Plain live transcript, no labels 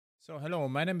So hello,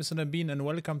 my name is Nabin and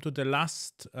welcome to the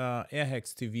last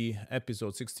Airhacks TV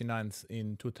episode 69th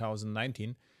in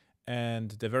 2019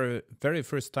 and the very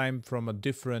first time from a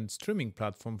different streaming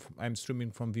platform. I'm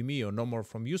streaming from Vimeo, no more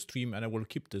from Ustream, and I will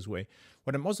keep this way.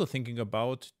 What I'm also thinking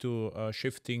about to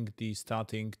shifting the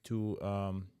starting to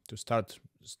start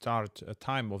a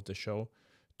time of the show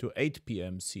to 8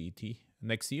 p.m. CET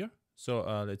next year. So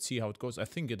let's see how it goes. I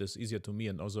think it is easier to me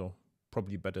and also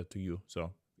probably better to you.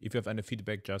 So if you have any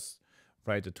feedback, just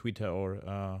write a Twitter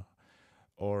or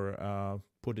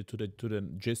put it to the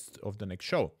gist of the next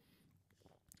show.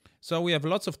 So we have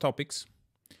lots of topics,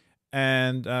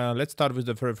 and let's start with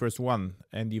the very first one.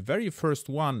 And the very first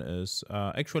one is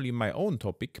actually my own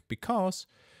topic because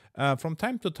from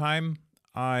time to time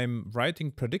I'm writing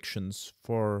predictions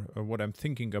for what I'm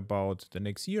thinking about the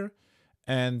next year.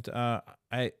 And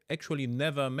I actually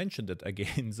never mentioned it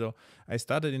again. So I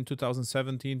started in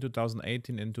 2017,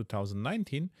 2018, and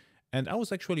 2019. And I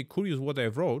was actually curious what I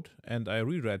wrote, and I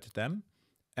reread them.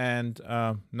 And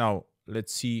now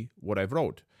let's see what I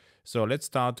wrote. So let's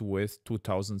start with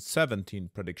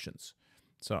 2017 predictions.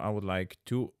 So I would like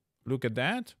to look at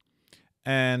that.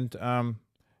 And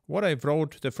what I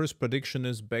wrote, the first prediction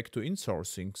is back to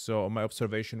insourcing. So my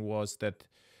observation was that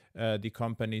the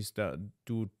companies that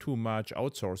do too much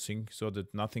outsourcing so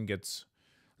that nothing gets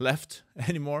left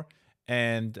anymore,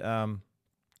 and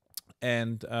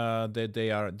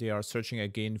that they are searching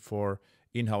again for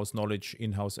in-house knowledge,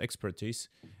 in-house expertise,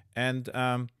 and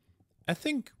I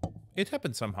think it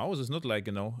happened somehow. It's not like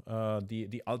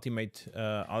the ultimate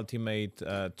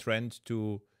trend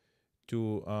to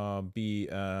be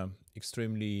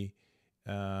extremely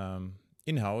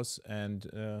in-house and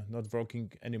not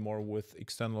working anymore with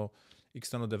external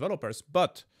developers.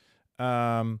 But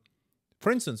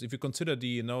for instance, if you consider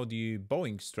the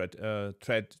Boeing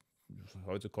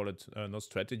how to call it, not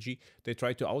strategy, they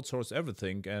try to outsource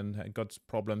everything and got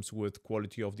problems with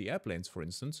quality of the airplanes, for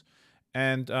instance.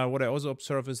 And what I also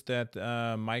observe is that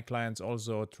my clients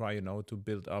also try to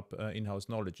build up in-house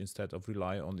knowledge instead of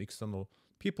rely on external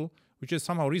people, which is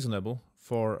somehow reasonable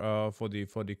for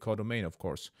the core domain, of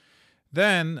course.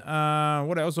 Then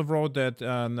what I also wrote that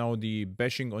now the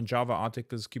bashing on Java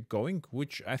articles keep going,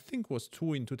 which I think was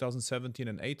true in 2017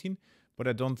 and 18, but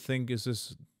I don't think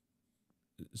is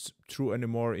true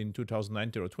anymore in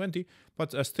 2019 or 20.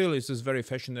 But still, it is very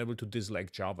fashionable to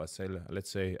dislike Java. Say, let's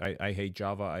say I hate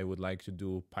Java, I would like to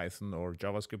do Python or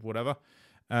JavaScript, whatever.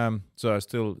 So I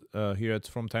still hear it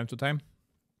from time to time.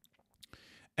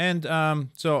 And what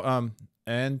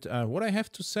I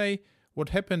have to say, what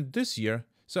happened this year.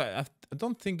 So I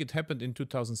don't think it happened in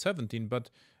 2017, but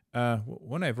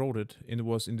when I wrote it, it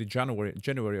was in the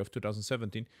January of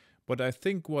 2017. But I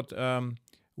think what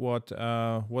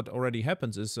already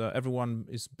happens is everyone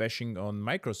is bashing on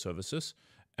microservices,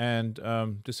 and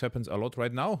this happens a lot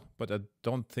right now. But I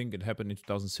don't think it happened in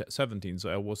 2017, so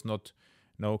I was not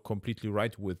completely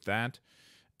right with that.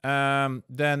 So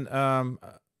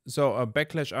a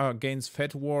backlash against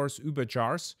fat wars, Uber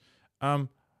jars.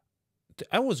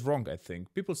 I was wrong, I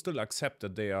think. People still accept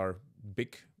that they are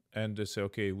big and they say,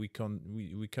 okay, we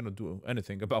cannot do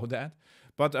anything about that.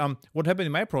 But what happened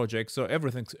in my project, so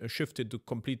everything shifted to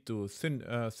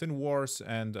thin wars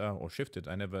and, or shifted,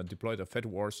 I never deployed a fat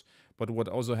wars. But what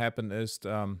also happened is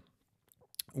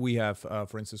we have,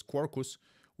 for instance, Quarkus,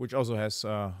 which also has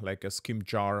like a skim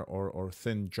jar or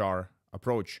thin jar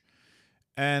approach.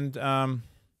 And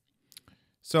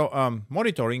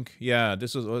monitoring, yeah,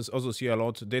 this is also see a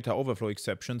lot data overflow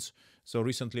exceptions. So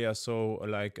recently I saw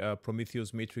like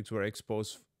Prometheus metrics were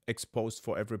exposed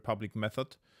for every public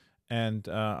method, and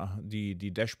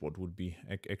the dashboard would be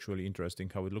actually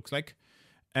interesting how it looks like.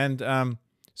 And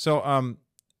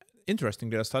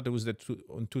interesting that I started with that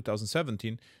in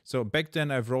 2017. So back then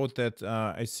I wrote that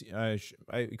I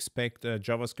expect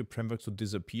JavaScript frameworks to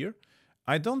disappear.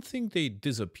 I don't think they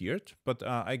disappeared, but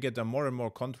I get more and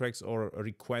more contracts or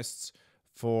requests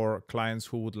for clients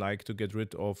who would like to get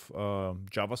rid of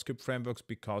JavaScript frameworks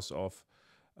because of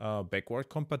backward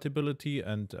compatibility.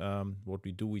 And what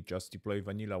we do, we just deploy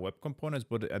vanilla web components,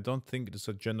 but I don't think it's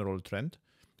a general trend.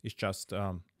 It's just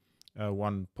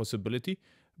one possibility.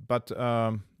 But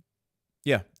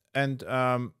yeah, and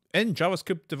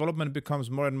JavaScript development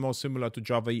becomes more and more similar to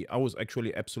Java. I was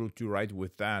actually absolutely right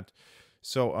with that.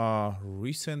 So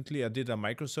recently I did a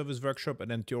microservice workshop,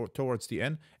 and then towards the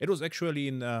end, it was actually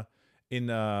in a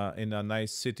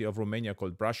nice city of Romania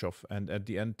called Brașov. And at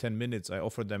the end, 10 minutes, I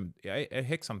offered them, I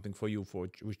hack something for you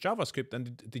with JavaScript.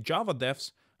 And the Java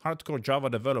devs, hardcore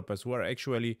Java developers, were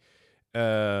actually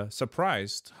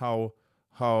surprised how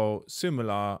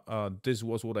similar this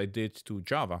was what I did to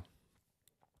Java.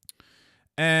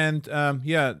 And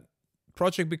yeah,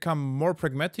 project become more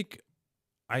pragmatic.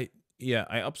 I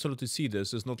I absolutely see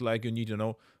this. It's not like you need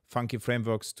funky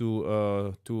frameworks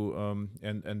and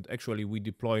actually we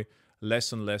deploy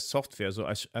less and less software.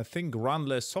 So I think run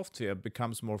less software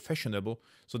becomes more fashionable.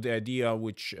 So the idea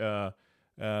which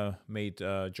made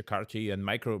Jakarta and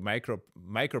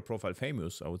micro profile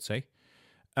famous, I would say.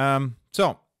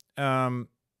 So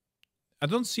I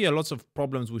don't see a lots of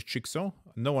problems with Jigsaw.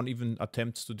 No one even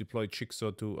attempts to deploy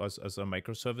Jigsaw to us as a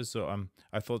microservice. So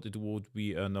I thought it would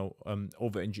be I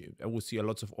would see a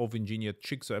lots of over-engineered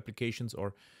Jigsaw applications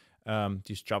or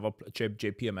these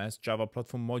JPMS Java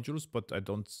platform modules, but I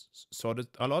don't saw it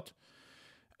a lot.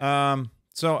 And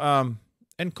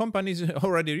companies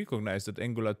already recognize that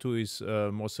Angular 2 is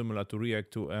more similar to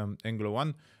React to Angular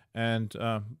 1. And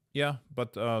yeah,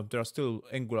 but there are still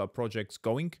Angular projects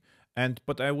going.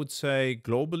 But I would say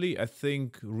globally, I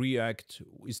think React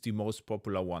is the most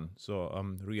popular one. So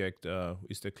React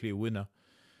is the clear winner.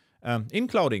 In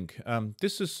clouding,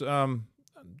 this is a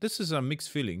mixed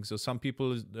feeling. So some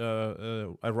people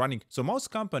are running. So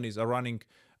most companies are running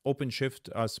OpenShift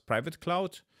as private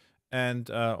cloud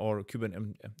and or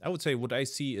Kubernetes. I would say what I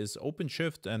see is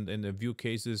OpenShift and in a few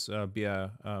cases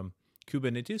via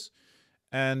Kubernetes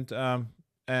and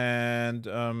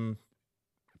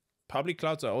public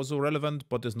clouds are also relevant,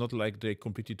 but it's not like they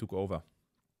completely took over.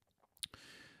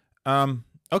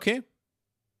 Okay.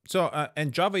 So,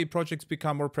 and Java projects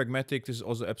become more pragmatic. This is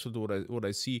also absolutely what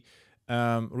I see.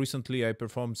 Recently, I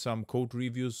performed some code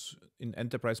reviews in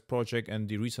enterprise project, and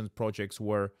the recent projects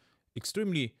were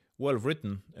extremely well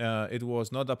written. It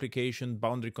was not application,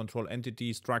 boundary control,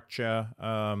 entity, structure,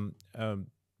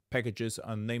 packages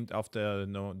are named after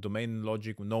domain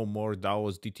logic, no more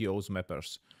DAOs, DTOs,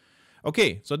 mappers.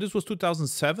 Okay, so this was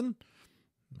 2007.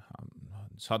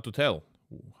 It's hard to tell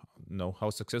how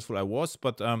successful I was,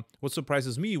 but what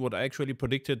surprises me, what I actually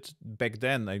predicted back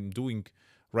then, I'm doing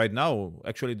right now.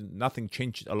 Actually, nothing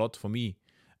changed a lot for me.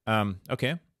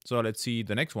 Okay, so let's see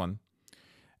the next one.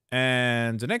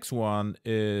 And the next one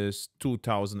is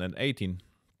 2018.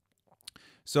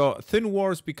 So thin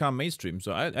wars become mainstream.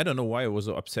 So I don't know why I was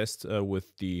so obsessed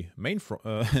with the main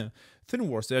thin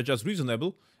wars. They're just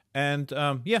reasonable. And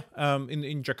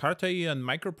in Jakarta and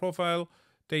microprofile,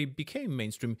 they became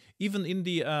mainstream. Even in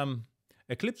the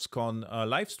EclipseCon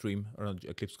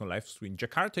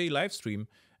Jakarta live stream,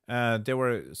 there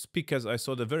were speakers I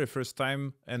saw the very first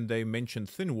time, and they mentioned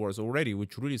thin wars already,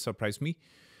 which really surprised me.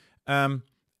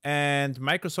 And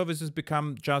microservices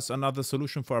become just another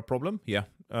solution for a problem. Yeah,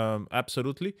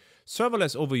 absolutely.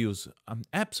 Serverless overuse.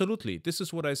 Absolutely. This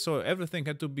is what I saw. Everything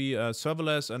had to be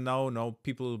serverless, and now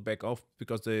people back off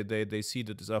because they see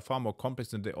that it's far more complex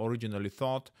than they originally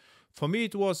thought. For me,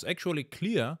 it was actually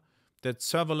clear that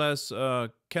serverless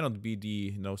cannot be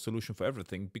the solution for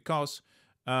everything, because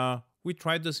we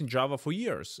tried this in Java for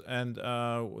years, and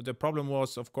the problem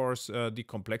was, of course, the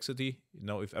complexity.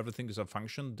 If everything is a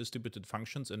function, distributed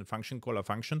functions, and a function call a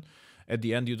function, at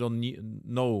the end you don't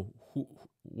know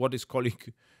what is calling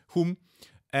whom.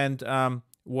 And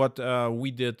what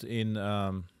we did in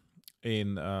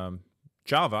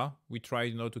Java, we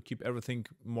tried to keep everything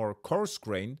more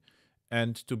coarse-grained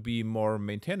and to be more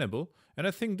maintainable. And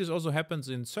I think this also happens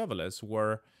in serverless,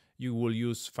 where you will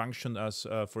use function as,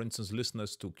 for instance,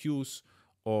 listeners to queues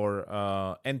or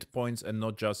endpoints, and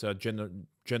not just a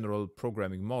general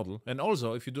programming model. And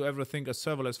also, if you do everything as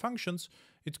serverless functions,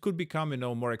 it could become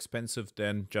more expensive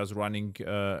than just running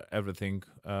everything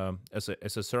as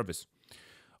a service.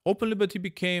 OpenLiberty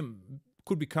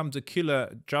could become the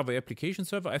killer Java application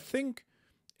server. I think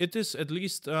it is, at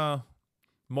least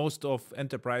most of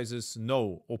enterprises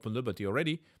know OpenLiberty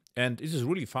already, and it is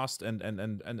really fast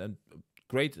and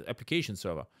great application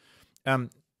server.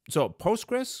 So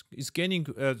Postgres is gaining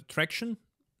traction,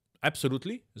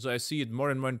 absolutely. So I see it more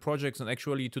and more in projects, and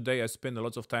actually today I spend a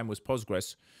lot of time with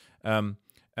Postgres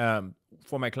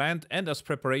for my client and as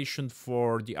preparation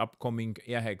for the upcoming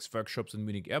AirHacks workshops in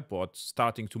Munich Airport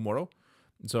starting tomorrow.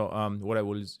 So what I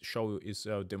will show you is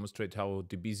demonstrate how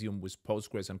Debezium with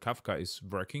Postgres and Kafka is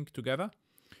working together.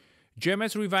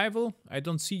 JMS revival, I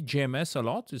don't see JMS a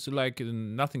lot. It's like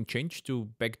nothing changed to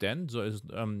back then. So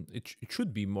it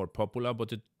should be more popular,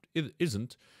 but it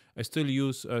isn't. I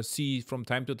still see from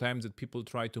time to time that people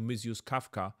try to misuse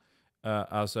Kafka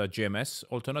as a JMS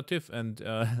alternative. And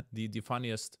the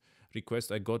funniest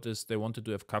request I got is they wanted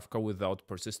to have Kafka without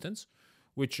persistence,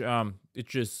 which it's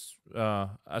just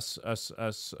as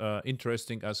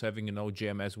interesting as having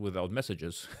JMS without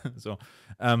messages.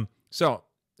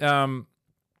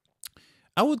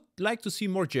 I would like to see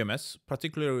more JMS,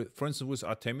 particularly, for instance, with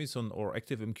Artemis or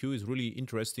ActiveMQ is really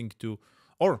interesting to,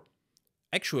 or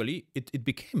actually it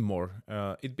became more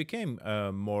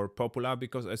popular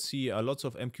because I see lots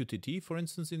of MQTT, for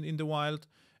instance, in the wild,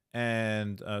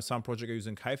 and some projects are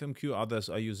using HiveMQ, others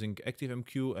are using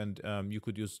ActiveMQ, and you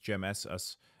could use GMS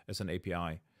as an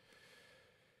API.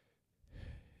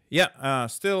 Yeah,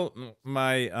 still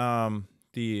my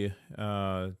the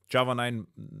Java 9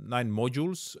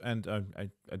 modules, and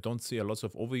I don't see a lot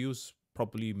of overuse.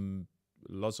 Probably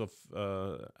lots of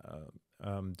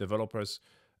developers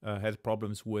had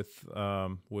problems with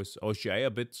OSGI a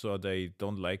bit, so they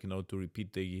don't like to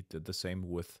repeat the same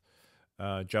with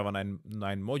Java 9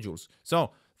 modules.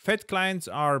 So Fed clients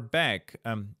are back.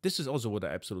 This is also what I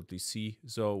absolutely see.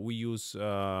 So we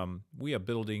are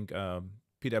building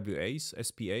PWAs,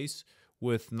 SPAs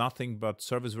with nothing but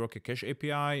service worker cache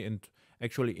API, and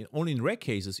actually only in rare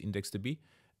cases IndexedDB.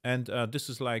 And this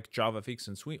is like JavaFX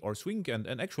and Swing.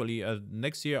 And actually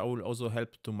next year I will also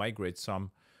help to migrate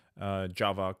some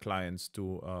Java clients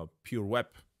to pure web.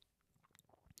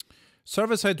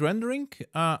 Server-side rendering.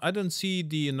 I don't see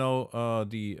the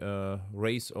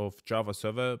race of Java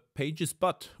server pages,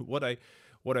 but what I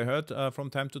heard from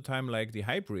time to time, like the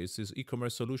Hybris, this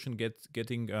e-commerce solution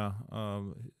getting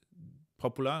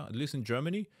popular, at least in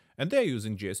Germany, and they're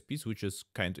using JSPs, which is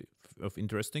kind of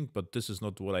interesting. But this is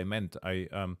not what I meant. I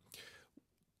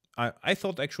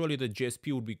thought actually that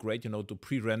JSP would be great, to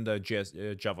pre-render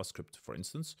JavaScript, for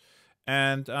instance,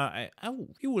 and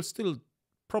we will still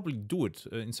probably do it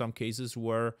in some cases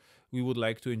where we would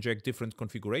like to inject different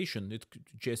configuration.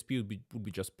 JSP would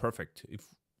be just perfect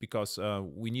because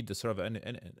we need the server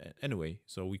anyway,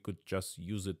 so we could just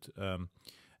use it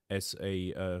as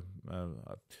a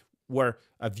where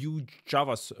a view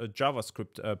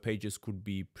JavaScript pages could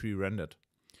be pre-rendered.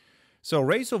 So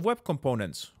race of web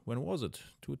components, when was it?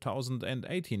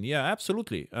 2018. Yeah,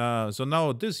 absolutely. So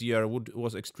now this year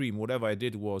was extreme. Whatever I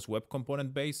did was web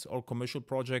component based, or commercial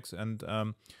projects, and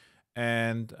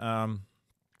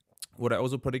what I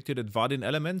also predicted at Vardin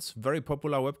Elements, very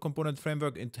popular web component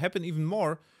framework. It happened even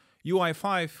more.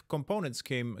 UI5 components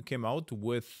came out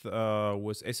with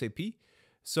SAP.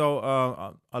 So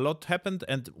a lot happened,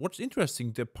 and what's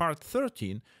interesting, the part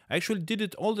 13, I actually did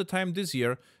it all the time this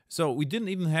year. So we didn't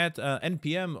even had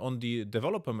NPM on the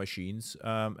developer machines,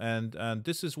 and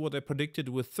this is what I predicted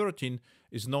with 13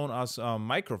 is known as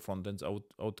micro frontends. I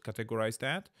would categorize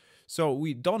that. So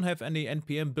we don't have any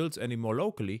NPM builds anymore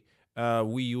locally.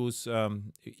 We use,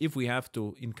 if we have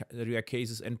to, in rare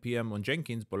cases, NPM on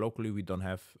Jenkins, but locally we don't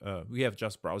have. We have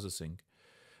just browser sync.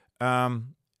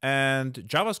 And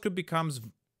JavaScript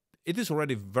it is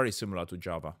already very similar to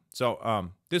Java. So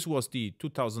this was the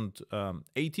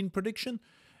 2018 prediction,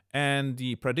 and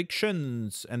the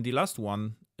predictions, and the last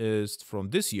one is from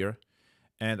this year,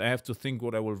 and I have to think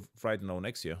what I will write now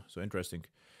next year. So interesting.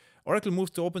 Oracle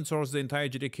moves to open source the entire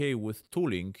JDK with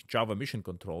tooling, Java Mission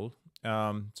Control.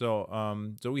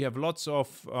 So we have lots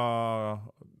of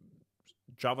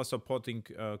Java supporting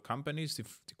companies.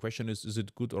 If the question is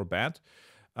it good or bad?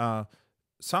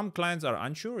 Some clients are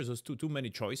unsure. There's too many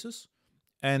choices,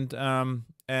 and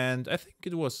I think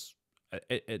it was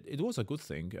a good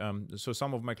thing. So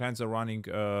some of my clients are running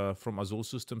from Azure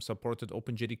system supported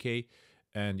OpenJDK,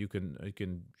 and you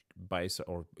can buy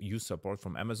or use support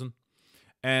from Amazon.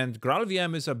 And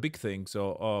GraalVM is a big thing.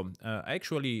 So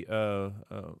actually,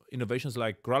 innovations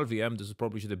like GraalVM, this is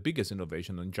probably the biggest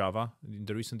innovation in Java in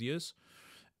the recent years.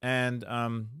 And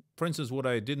for instance, what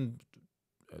I didn't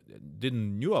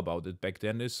knew about it back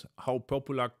then is how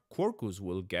popular Quarkus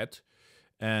will get,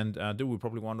 and that will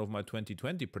probably one of my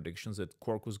 2020 predictions, that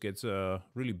Quarkus gets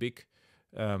really big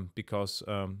because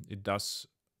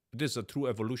it is a true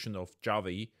evolution of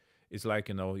Java. It's like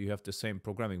you have the same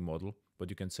programming model, but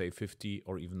you can save 50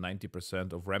 or even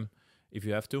 90% of RAM if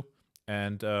you have to,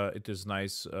 and it is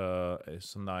nice.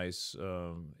 It's nice.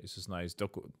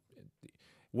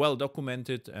 Well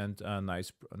documented, and a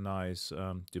nice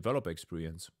developer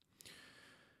experience.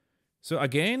 So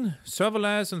again,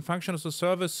 serverless and function as a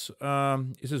service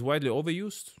is widely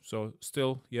overused. So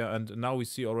still, yeah, and now we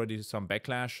see already some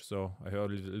backlash. So I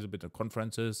heard a little bit of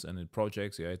conferences and in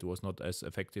projects, yeah, it was not as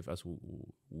effective as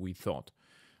we thought.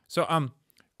 So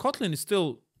Kotlin is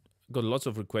still got lots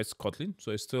of requests. Kotlin,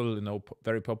 so it's still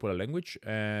very popular language,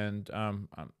 and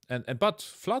but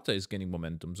Flutter is gaining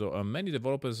momentum. So many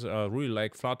developers really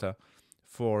like Flutter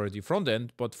for the front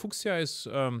end, but Fuchsia is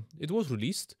it was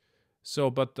released, so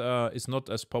but it's not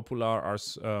as popular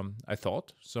as I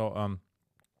thought. So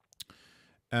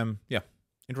yeah,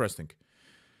 interesting.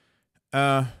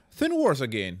 ThinWars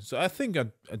again. So I think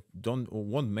I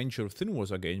won't mention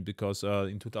ThinWars again because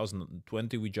in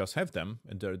 2020 we just have them,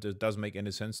 and it doesn't make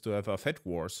any sense to have a Fed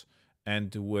Wars.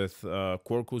 and with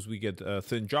Quarkus we get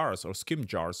thin jars or skim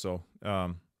jars. So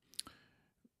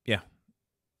yeah,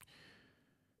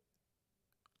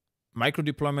 micro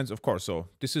deployments, of course. So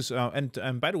this is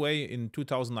and by the way, in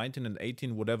 2019 and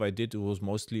 18, whatever I did, it was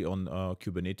mostly on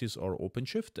Kubernetes or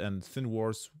OpenShift, and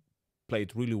ThinWars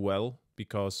played really well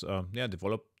because yeah,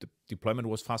 the deployment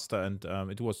was faster, and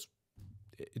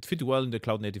it fit well in the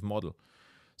cloud native model.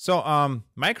 So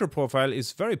microprofile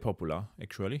is very popular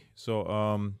actually.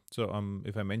 So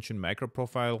if I mention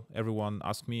microprofile, everyone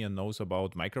asks me and knows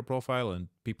about microprofile, and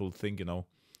people think, you know,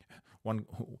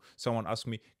 someone asked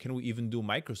me, can we even do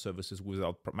microservices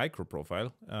without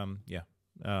microprofile? Yeah,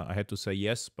 I had to say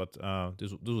yes, but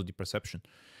this was the perception.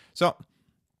 So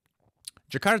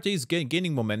Jakarta is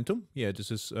gaining momentum. Yeah,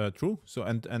 this is true. So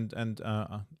and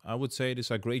I would say it is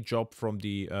a great job from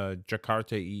the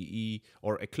Jakarta EE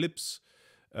or Eclipse,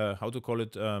 how to call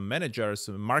it, managers,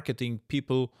 marketing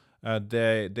people.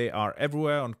 They are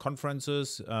everywhere on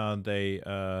conferences. They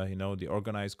you know, they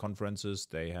organize conferences.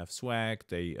 They have swag.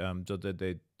 They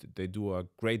do a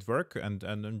great work, and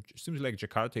it seems like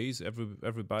Jakarta is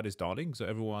everybody's darling. So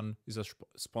everyone is a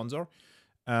sponsor.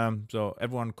 So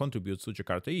everyone contributes to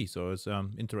Jakarta E. So it's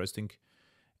interesting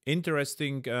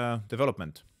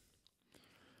development.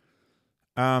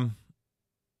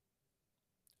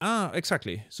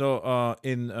 Exactly. So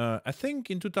in I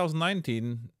think in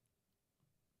 2019,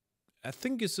 I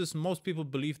think it's just most people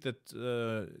believe that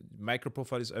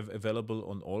microprofile is available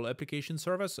on all application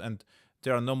servers, and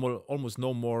there are almost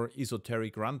no more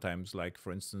esoteric runtimes. Like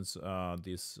for instance,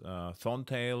 this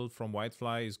Thorntail from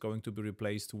Whitefly is going to be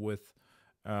replaced with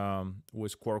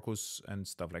Quarkus and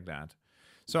stuff like that.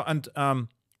 So and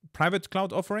private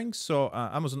cloud offerings. So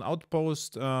Amazon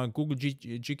Outpost, Google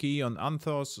GKE on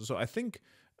Anthos. So I think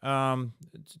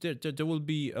there will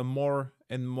be a more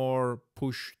and more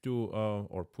push to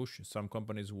some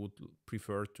companies would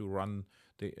prefer to run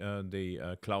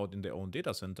the cloud in their own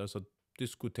data center. So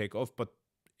this could take off, but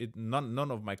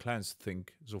none of my clients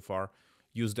think so far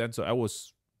use that. So I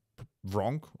was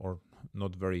wrong, or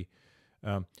not very.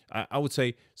 I would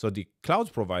say so. The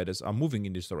cloud providers are moving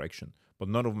in this direction, but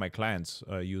none of my clients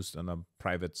used a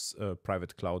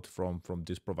private cloud from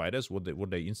these providers. What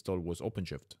they installed was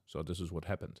OpenShift. So this is what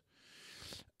happened.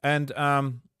 And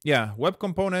yeah, web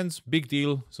components, big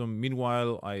deal. So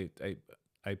meanwhile, I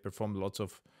performed lots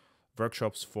of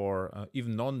workshops for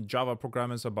even non-Java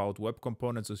programmers about web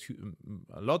components. There's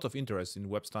a lot of interest in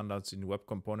web standards, in web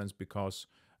components, because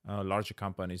larger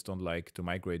companies don't like to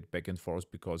migrate back and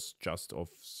forth because just of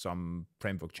some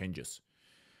framework changes.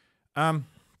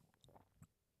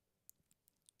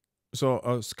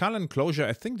 So Scala and Clojure,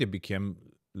 I think they became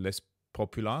less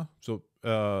popular. So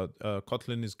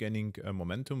Kotlin is gaining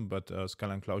momentum, but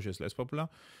Scala and Clojure is less popular.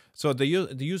 So the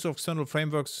use of external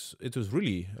frameworks, it is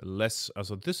really less.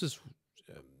 So this is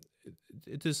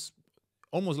it is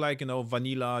almost like, you know,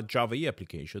 vanilla Java E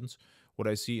applications. What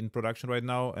I see in production right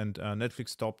now, and Netflix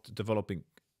stopped developing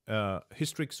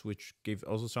Hystrix, which gave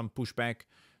also some pushback.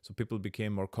 So people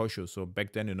became more cautious. So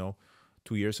back then, you know,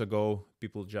 2 years ago,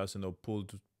 people just, you know,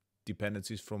 pulled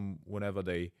dependencies from whenever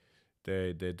they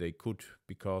could,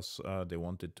 because they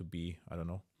wanted to be, I don't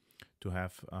know, to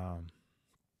have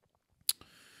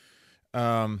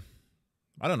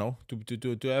I don't know,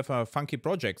 to have funky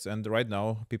projects. And right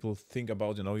now people think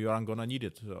about, you know, you aren't gonna need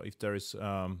it. So if there is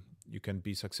you can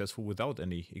be successful without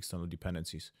any external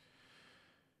dependencies.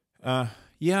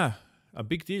 Yeah, a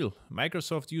big deal.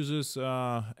 Microsoft uses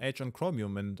Edge on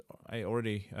Chromium, and I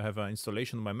already have an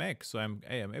installation on my Mac, so I'm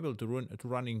able to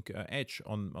running Edge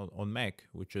on Mac,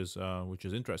 which is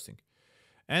interesting.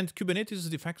 And Kubernetes is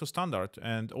the de facto standard,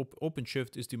 and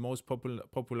OpenShift is the most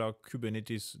popular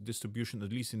Kubernetes distribution,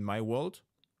 at least in my world.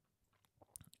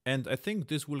 And I think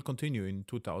this will continue in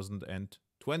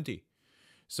 2020.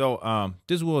 So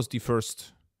this was the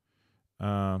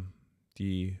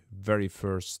very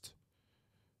first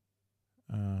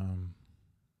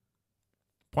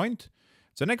point.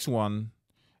 The next one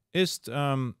is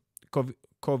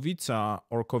Kovika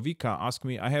asked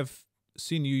me, I have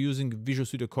seen you using Visual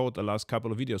Studio Code the last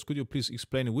couple of videos. Could you please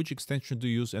explain which extension to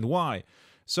use and why?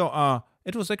 So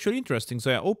it was actually interesting.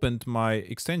 So I opened my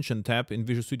extension tab in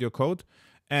Visual Studio Code,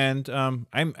 and I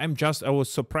was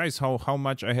surprised how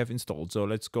much I have installed. So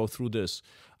let's go through this.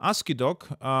 ASCII-Doc,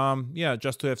 yeah,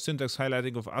 just to have syntax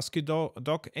highlighting of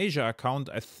ASCII-Doc. Azure account,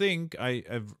 I think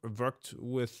I've worked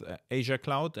with Azure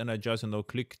Cloud, and I just, you know,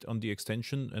 clicked on the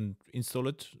extension and install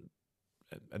it.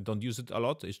 I don't use it a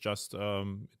lot. It's just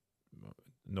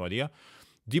no idea.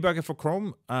 Debugger for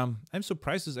Chrome, I'm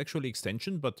surprised it's actually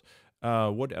extension, but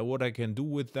what I can do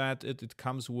with that, it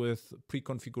comes with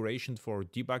pre-configuration for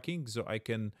debugging, so I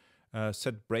can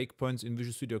set breakpoints in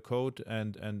Visual Studio Code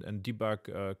and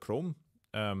debug Chrome.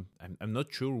 I'm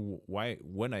not sure why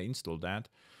when I installed that.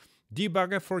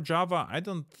 Debugger for Java, I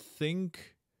don't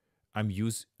think I'm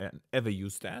ever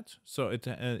used that. So it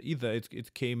either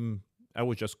it came. I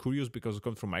was just curious because it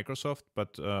comes from Microsoft,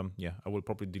 but yeah, I will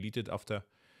probably delete it after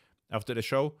the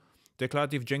show.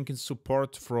 Declarative Jenkins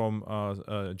support from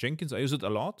Jenkins. I use it a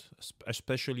lot,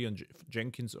 especially on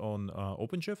Jenkins on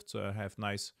OpenShift. So I have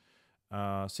nice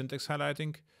syntax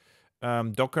highlighting.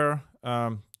 Docker,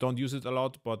 don't use it a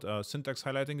lot, but syntax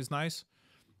highlighting is nice.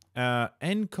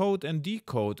 Encode and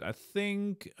decode. I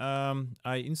think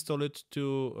I install it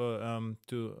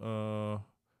to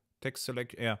text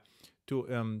select. Yeah,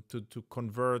 to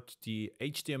convert the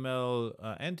HTML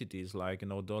entities like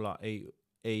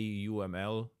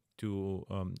 $AUML to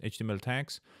HTML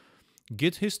tags.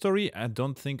 Git history. I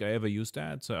don't think I ever used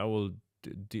that, so I will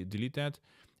delete that.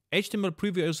 HTML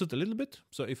preview I use it a little bit.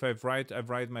 So if I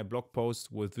write my blog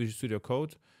post with Visual Studio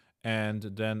Code, and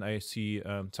then I see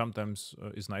sometimes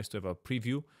it's nice to have a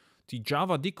preview. The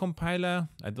Java decompiler,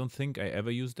 I don't think I ever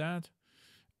used that.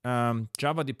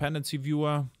 Java dependency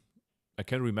viewer, I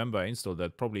can't remember I installed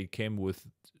that. Probably came with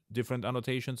different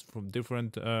annotations from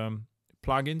different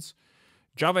plugins.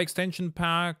 Java extension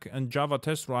pack and Java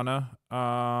test runner.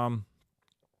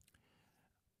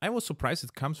 I was surprised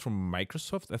it comes from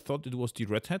Microsoft. I thought it was the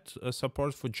Red Hat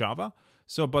support for Java.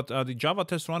 So, but the Java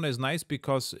test runner is nice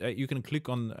because you can click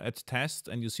on add test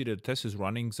and you see that the test is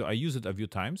running. So I use it a few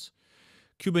times.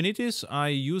 Kubernetes, I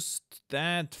used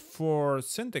that for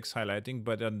syntax highlighting,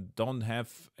 but I don't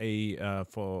have a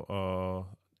for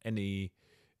any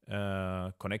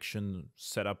connection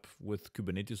set up with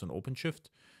Kubernetes on OpenShift.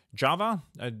 Java,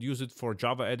 I'd use it for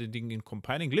Java editing and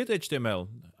compiling. Lit HTML.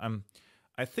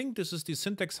 I think this is the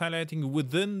syntax highlighting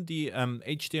within the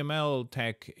HTML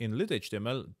tag in lit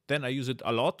HTML. Then I use it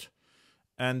a lot.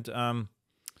 And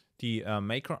the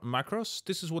macros,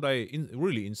 this is what I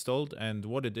really installed. And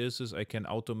what it is I can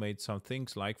automate some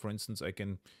things. Like, for instance, I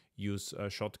can use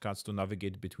shortcuts to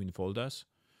navigate between folders.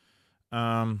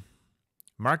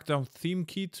 Markdown theme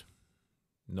kit,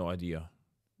 no idea.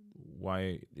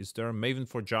 Why is there? Maven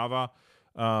for Java,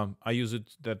 I use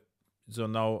it so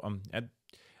now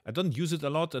I don't use it a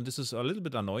lot, and this is a little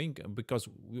bit annoying because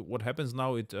what happens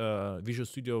now, Visual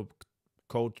Studio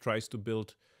Code tries to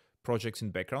build projects in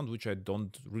background, which I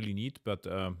don't really need, but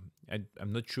I'm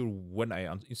not sure when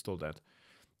I install that.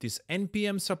 This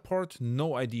NPM support,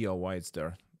 no idea why it's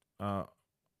there.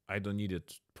 I don't need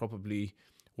it. Probably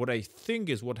what I think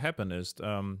is what happened is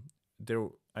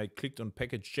I clicked on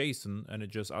package.json and it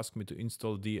just asked me to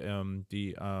install the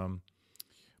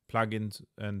plugins,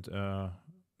 and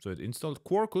so it installed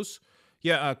Quarkus.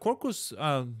 Yeah, Quarkus.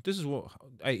 This is what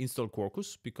I installed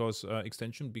Quarkus because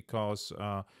extension because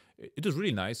it is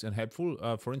really nice and helpful.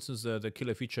 For instance, the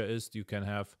killer feature is you can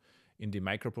have in the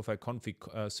microprofile config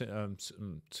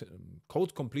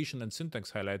code completion and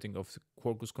syntax highlighting of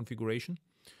Quarkus configuration.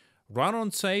 Run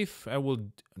on save. I will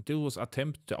do was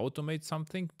attempt to automate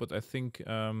something, but I think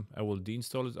I will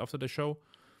deinstall it after the show.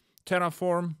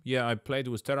 Terraform, yeah, I played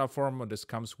with Terraform. This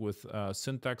comes with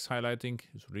syntax highlighting.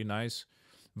 It's really nice.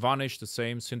 Vanish, the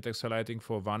same syntax highlighting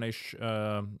for Vanish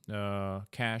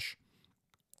cache.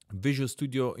 Visual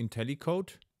Studio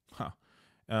IntelliCode.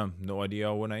 No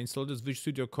idea when I installed this Visual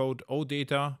Studio Code.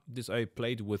 OData, this I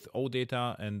played with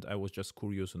OData, and I was just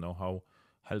curious to know how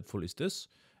helpful is this.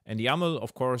 And YAML,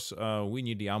 of course, we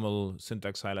need the YAML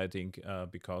syntax highlighting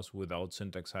because without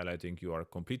syntax highlighting, you are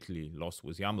completely lost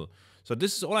with YAML. So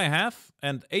this is all I have,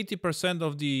 and 80%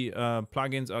 of the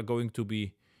plugins are going to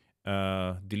be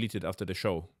deleted after the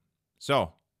show.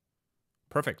 So,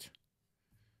 perfect.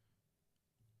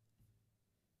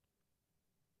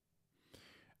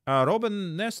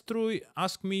 Robin Nestruy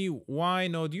asked me why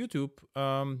not YouTube,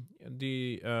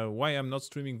 why I'm not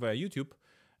streaming via YouTube.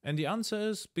 And the answer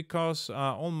is because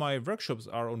all my workshops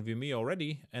are on Vimeo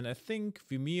already, and I think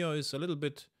Vimeo is a little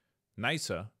bit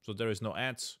nicer, so there is no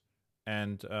ads,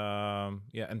 and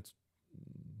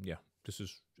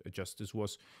this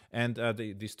was, and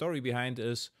the story behind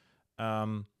is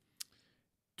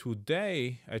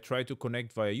today I tried to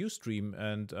connect via Ustream,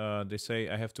 and they say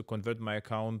I have to convert my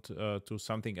account to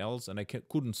something else, and I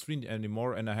couldn't stream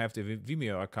anymore, and I have the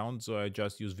Vimeo account, so I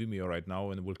just use Vimeo right now,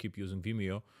 and will keep using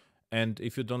Vimeo. And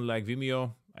if you don't like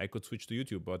Vimeo, I could switch to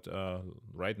YouTube. But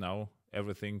right now,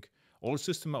 all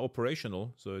systems are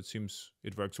operational. So it seems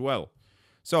it works well.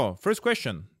 So first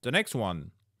question, the next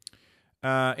one.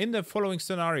 In the following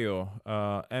scenario,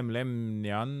 M.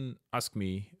 Lemnian asked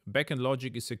me, backend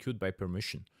logic is secured by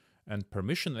permission. And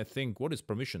permission, I think, what is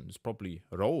permission? It's probably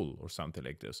role or something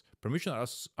like this. Permission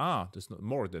there's not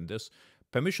more than this.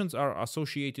 Permissions are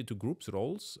associated to groups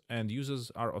roles, and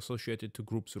users are associated to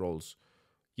groups roles.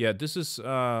 Yeah, this is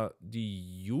the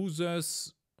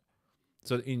users.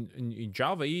 So in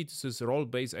Java EE, this is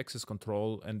role-based access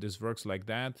control, and this works like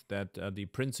that the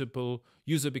principal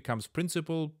user becomes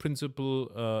principal.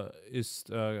 Principal is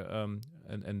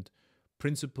and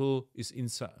principal is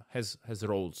inside has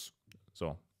roles.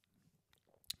 So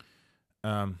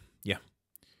yeah,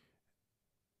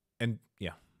 and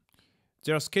yeah,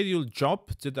 there are scheduled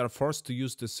jobs that are forced to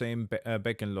use the same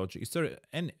backend logic. Is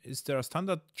there a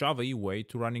standard Java EE way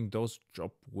to running those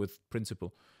jobs with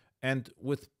principal? And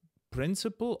with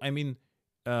principle, I mean,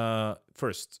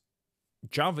 first,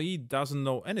 Java EE doesn't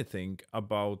know anything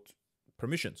about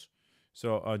permissions.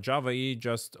 So Java EE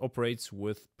just operates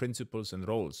with principles and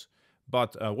roles.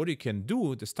 But what you can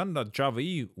do, the standard Java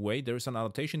EE way, there is an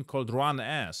annotation called run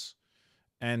as.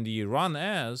 And the run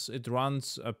as, it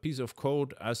runs a piece of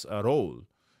code as a role.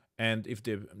 And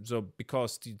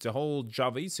because the whole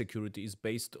Java EE security is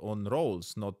based on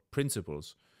roles, not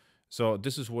principles. So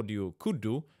this is what you could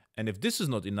do. And if this is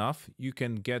not enough, you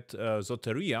can get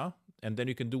Zoteria, and then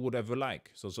you can do whatever you like.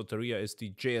 So Zoteria is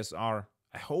the JSR,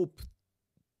 I hope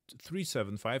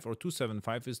 375 or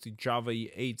 275 is the Java EE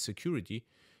 8 security.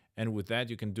 And with that,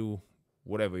 you can do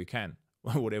whatever you can,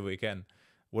 whatever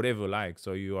you like.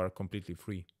 So you are completely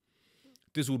free.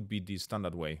 This would be the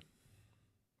standard way.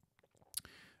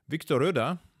 Victor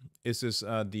Röder is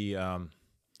the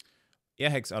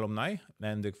Airhacks alumni.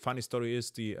 And the funny story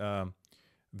is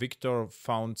Victor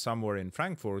found somewhere in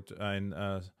Frankfurt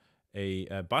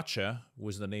a butcher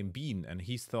with the name Bean, and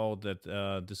he thought that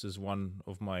this is one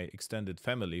of my extended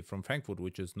family from Frankfurt,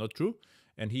 which is not true.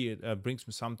 And he brings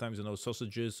me sometimes,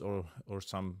 sausages or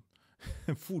some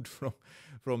food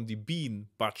from the Bean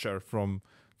butcher from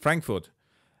Frankfurt.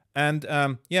 And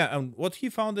and what he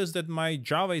found is that my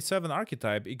Java 7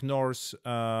 archetype ignores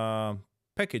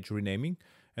package renaming.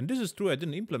 And this is true, I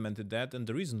didn't implement that, and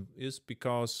the reason is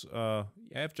because I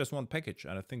have just one package,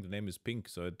 and I think the name is pink,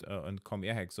 so and com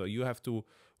airhack, so you have to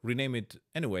rename it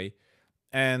anyway.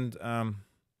 And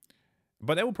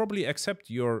but I will probably accept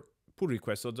your pull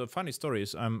request. So the funny story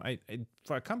is,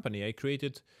 for a company, I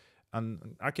created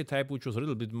an archetype which was a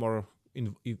little bit more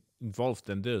involved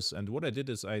than this. And what I did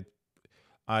is I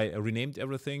renamed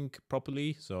everything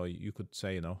properly. So you could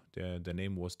say, the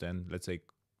name was then, let's say,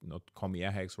 not com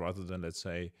airhacks, rather than, let's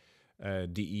say,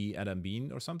 DE Adam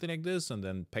Bean or something like this, and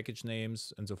then package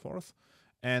names and so forth.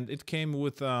 And it came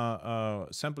with a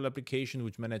sample application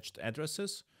which managed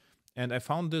addresses. And I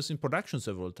found this in production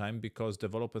several times because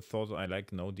developers thought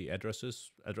the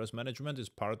address management is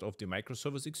part of the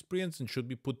microservice experience and should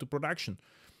be put to production.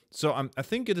 So I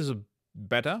think it is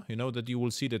better, that you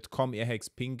will see that com airhacks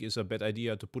pink is a bad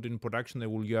idea to put in production.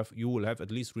 You will have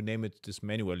at least rename it this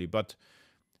manually. But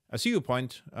I see your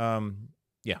point.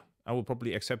 I will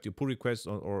probably accept your pull request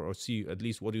or see at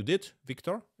least what you did,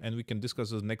 Victor, and we can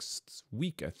discuss it next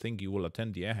week. I think you will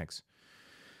attend the Airhacks.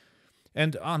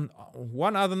 And on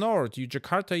one other note, your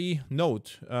Jakarta EE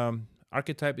node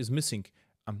archetype is missing.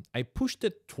 I pushed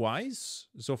it twice,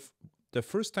 so the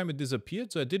first time it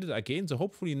disappeared, so I did it again. So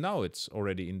hopefully now it's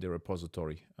already in the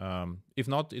repository. If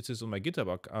not, it is on my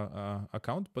GitHub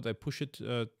account, but I push it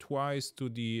twice to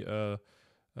the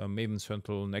Maven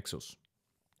Central Nexus.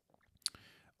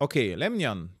 Okay,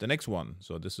 Lemnian, the next one.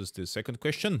 So this is the second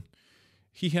question.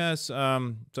 He has,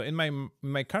 so in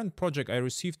my current project, I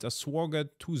received a Swagger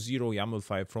 2.0 YAML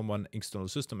file from one external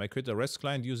system. I created a REST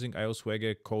client using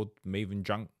ioswagger code Maven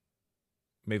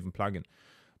plugin.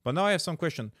 But now I have some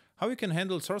question. How you can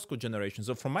handle source code generation?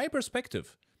 So from my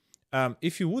perspective,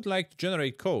 if you would like to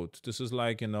generate code, this is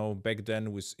like, back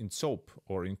then in SOAP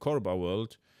or in Corba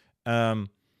world,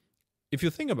 if you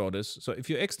think about this, so if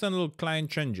your external client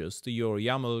changes, your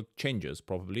YAML changes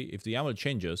probably. If the YAML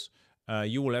changes,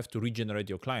 you will have to regenerate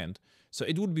your client. So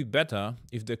it would be better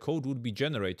if the code would be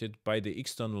generated by the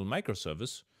external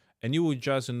microservice, and you would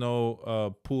just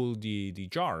pull the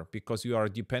jar, because you are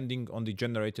depending on the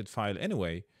generated file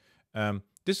anyway.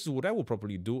 This is what I will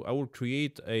probably do. I will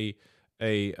create a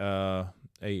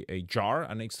jar,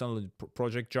 an external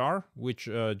project jar, which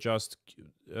just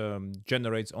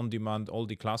generates on demand all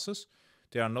the classes.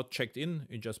 They are not checked in.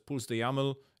 It just pulls the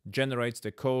YAML, generates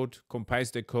the code,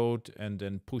 compiles the code, and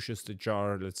then pushes the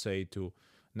jar, let's say, to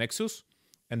Nexus.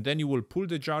 And then you will pull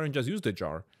the jar and just use the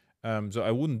jar. So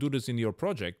I wouldn't do this in your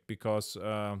project because,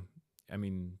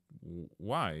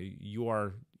 why? You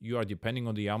are depending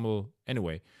on the YAML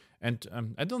anyway. And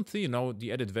I don't see,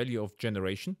 the added value of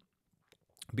generation,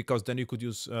 because then you could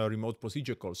use remote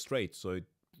procedure calls straight. So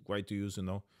why to use,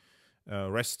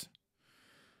 REST.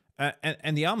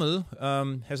 And the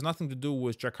YAML has nothing to do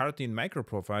with Jakarta in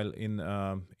microprofile. In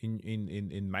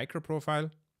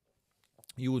microprofile,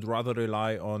 you would rather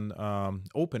rely on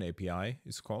openAPI,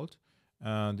 it's called.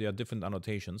 There are different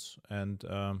annotations, and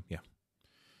yeah,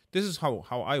 this is how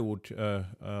I would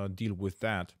deal with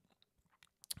that.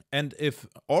 And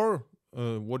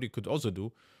what you could also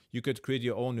do, you could create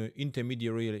your own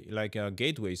intermediary, like a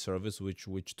gateway service,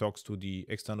 which talks to the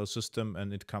external system,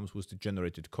 and it comes with the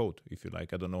generated code, if you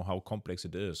like. I don't know how complex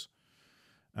it is.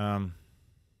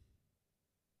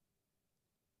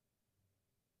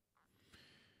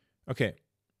 Okay,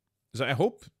 so I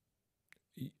hope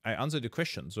I answered the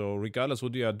question. So regardless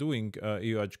what you are doing,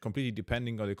 you are completely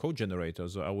depending on the code generator.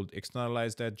 So I would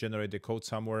externalize that, generate the code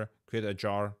somewhere, create a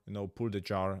jar, pull the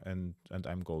jar, and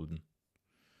I'm golden.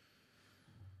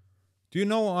 Do you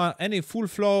know any full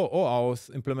flow Oauth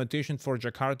implementation for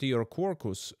Jakarta or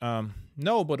Quarkus?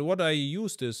 No, but what I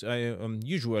used is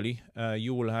usually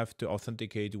you will have to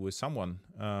authenticate with someone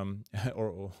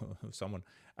or someone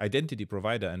identity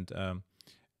provider,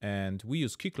 and we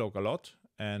use Keycloak a lot.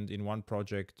 And in one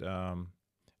project, a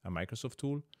Microsoft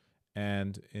tool.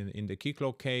 And in the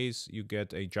Keycloak case, you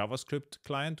get a JavaScript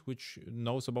client which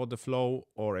knows about the flow,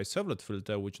 or a servlet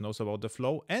filter which knows about the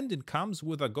flow, and it comes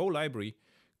with a Go library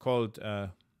called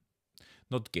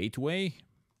not Gateway,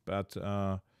 but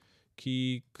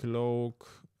Keycloak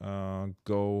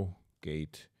Go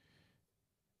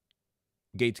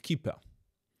Gatekeeper.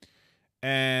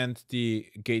 And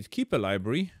the Gatekeeper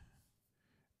library,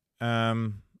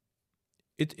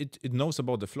 it knows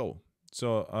about the flow.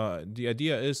 So the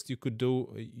idea is you could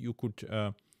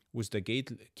with the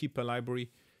Gatekeeper library,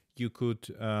 you could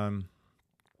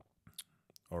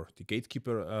or the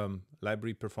Gatekeeper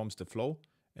library performs the flow,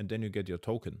 and then you get your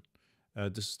token.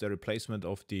 This is the replacement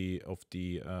of the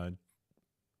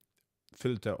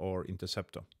filter or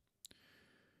interceptor.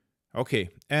 Okay,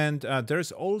 and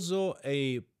there's also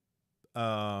a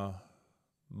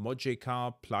Mojk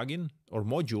plugin or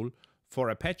module for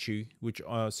Apache, which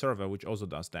server, which also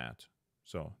does that.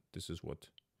 So this is what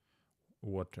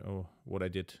I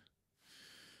did.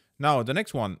 Now the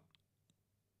next one.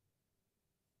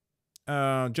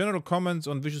 General comments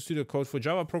on Visual Studio Code for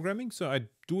Java programming. So I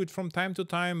do it from time to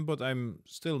time, but I'm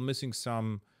still missing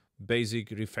some basic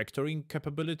refactoring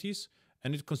capabilities,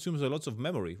 and it consumes a lot of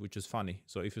memory, which is funny.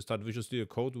 So if you start Visual Studio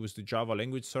Code with the Java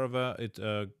language server, it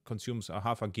consumes a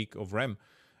half a gig of RAM.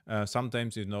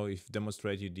 Sometimes, if you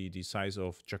demonstrate the size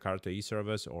of Jakarta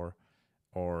servers or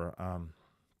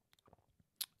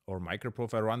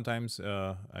microprofile runtimes,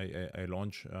 I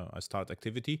launch a start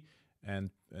activity,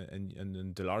 and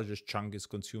the largest chunk is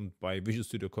consumed by Visual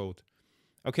Studio Code.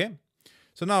 Okay,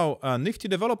 so now Nifty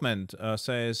Development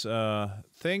says,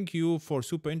 thank you for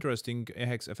super interesting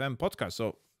AHEX FM podcast.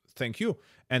 So thank you.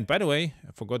 And by the way,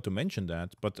 I forgot to mention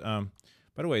that, but by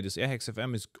the way, this AHEX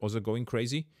FM is also going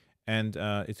crazy, and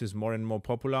it is more and more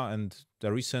popular. And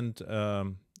the recent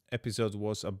episode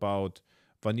was about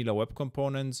vanilla web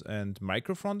components and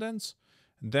micro frontends.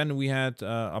 Then we had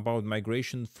about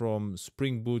migration from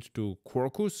Spring Boot to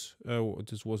Quarkus.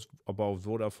 This was about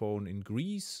Vodafone in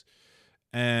Greece.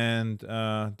 And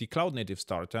the Cloud Native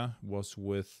Starter was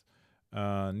with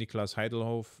Niklas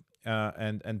Heidelhoff.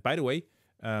 And by the way,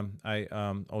 I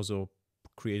also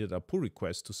created a pull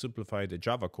request to simplify the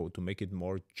Java code to make it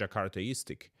more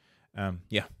Jakartaistic.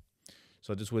 Yeah,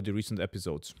 so these were the recent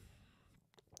episodes.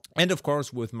 And of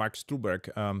course, with Mark Struberg,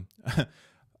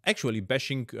 actually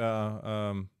bashing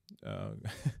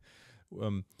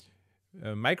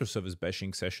microservice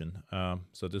bashing session.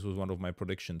 So this was one of my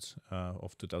predictions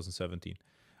of 2017.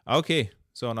 Okay,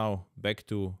 so now back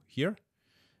to here.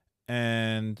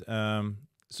 And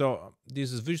so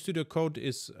this is Visual Studio Code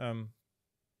is,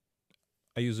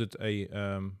 I use it a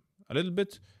little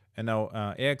bit. And now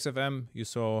AXFM, you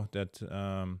saw that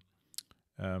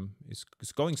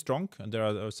is going strong, and there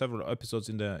are several episodes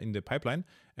in the pipeline.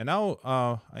 And now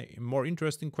a more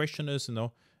interesting question is,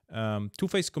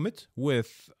 two-phase commit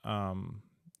with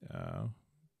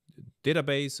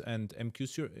database and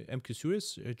MQ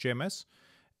series JMS,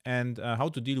 and how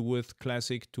to deal with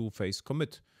classic two-phase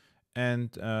commit. And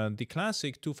the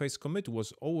classic two-phase commit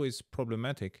was always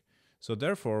problematic. So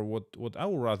therefore, what I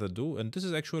would rather do, and this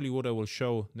is actually what I will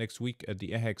show next week at the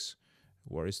AHEX.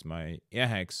 Where is my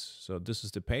AHEX? So this is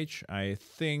the page. I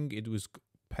think it was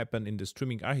happen in the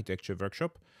streaming architecture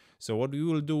workshop. So what we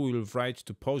will do, we will write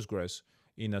to Postgres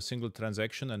in a single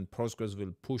transaction, and Postgres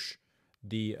will push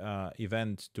the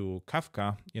event to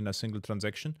Kafka in a single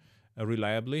transaction.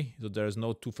 reliably. So there is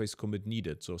no two-phase commit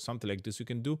needed. So something like this you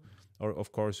can do. Or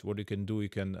of course, what you can do, you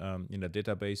can in a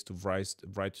database to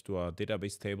write to a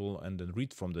database table and then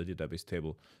read from the database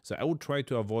table. So I would try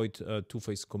to avoid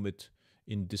two-phase commit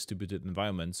in distributed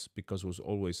environments because it was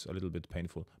always a little bit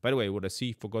painful. By the way, what I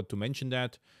see, forgot to mention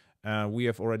that we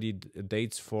have already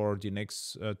dates for the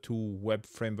next two web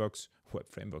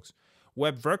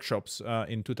workshops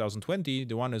in 2020.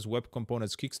 The one is Web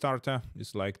Components Kickstarter.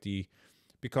 It's like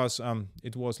because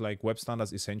it was like Web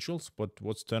Standards Essentials, but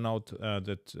what's turned out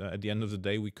that at the end of the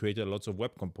day, we created lots of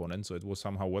web components. So it was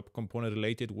somehow web component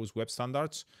related with web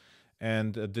standards.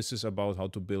 And this is about how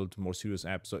to build more serious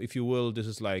apps. So if you will, this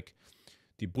is like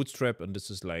the bootstrap and this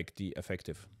is like the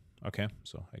effective. Okay,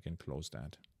 so I can close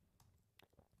that.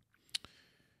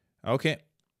 Okay,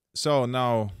 so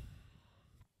now,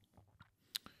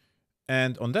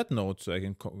 and on that note, so I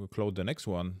can close the next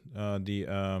one.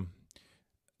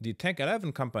 The Tech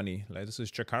 11 company, like this is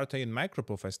Jakarta in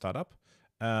microprofile startup.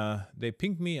 They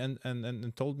pinged me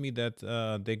and told me that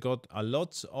they got a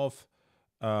lots of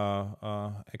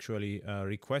actually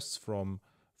requests from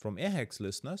AirHacks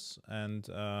listeners, and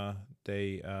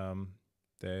they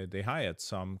hired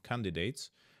some candidates,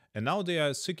 and now they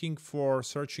are searching for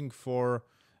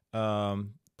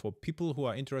people who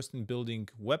are interested in building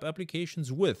web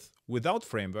applications without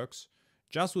frameworks,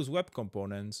 just with web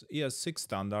components, ES6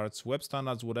 standards, web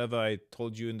standards, whatever I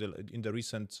told you in the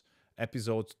recent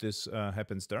episode. This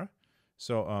happens there.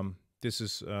 So this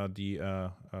is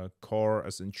the core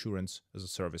as insurance as a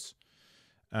service.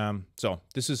 So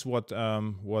this is what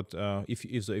if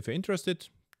you're interested,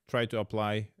 try to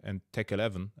apply and Tech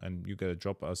 11, and you get a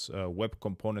job as a web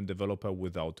component developer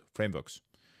without frameworks.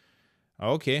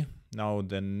 Okay, now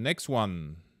the next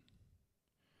one.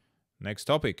 Next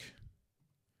topic.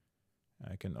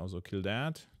 I can also kill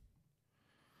that.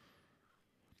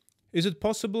 Is it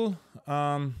possible?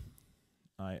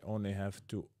 I only have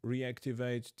to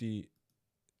reactivate the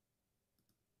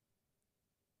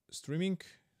streaming.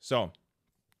 So,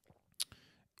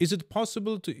 is it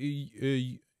possible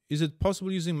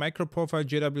using microprofile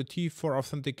JWT for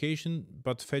authentication,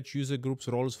 but fetch user groups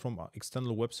roles from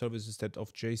external web services instead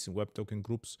of JSON web token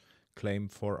groups claim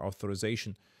for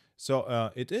authorization?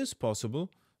 So it is possible.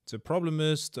 The problem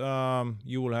is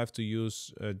you will have to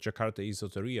use Jakarta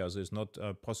Esoteria, so it's not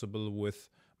possible with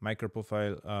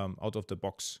microprofile out of the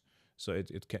box. So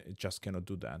it just cannot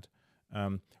do that.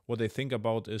 What they think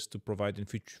about is to provide in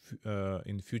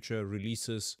future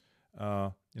releases,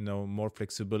 more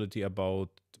flexibility about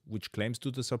which claims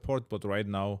do the support. But right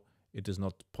now it is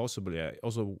not possible.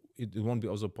 Also, it won't be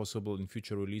also possible in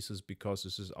future releases because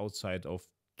this is outside of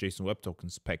JSON Web Token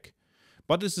spec.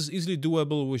 But this is easily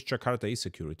doable with Jakarta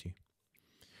eSecurity.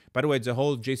 By the way, the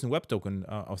whole JSON Web Token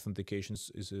authentication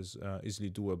is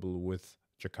easily doable with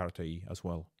Jakarta E as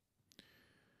well.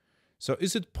 So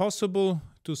is it possible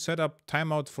to set up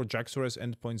timeout for JAX-OS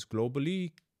endpoints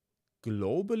globally?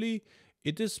 Globally,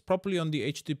 it is probably on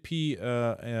the HTTP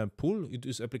pool. It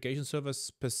is application server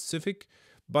specific.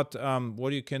 But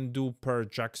what you can do per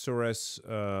JAX-OS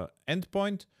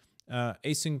endpoint,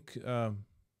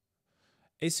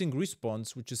 async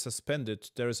response, which is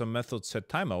suspended, there is a method set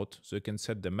timeout, so you can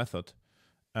set the method,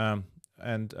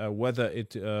 and whether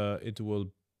it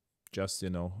will just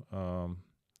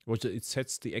whether it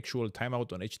sets the actual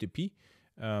timeout on HTTP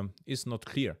is not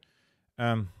clear.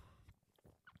 And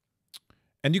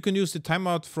you can use the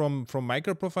timeout from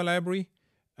microprofile library,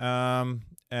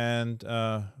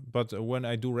 but when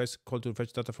I do REST call to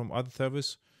fetch data from other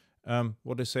service.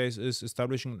 What it says is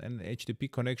establishing an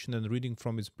HTTP connection and reading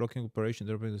from its blocking operation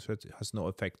the thread has no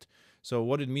effect. So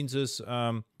what it means is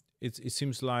it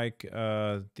seems like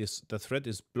the thread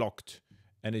is blocked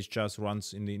and it just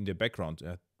runs in the background.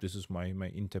 This is my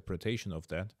interpretation of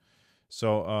that.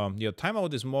 So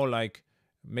timeout is more like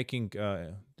making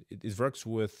it works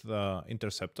with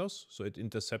interceptors. So it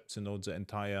intercepts the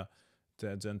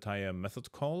entire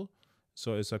method call.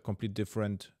 So it's a complete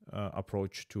different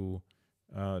approach to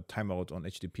timeout on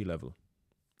HTTP level.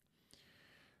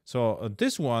 So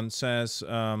this one says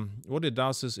what it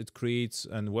does is it creates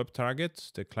a web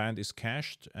target. The client is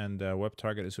cached and the web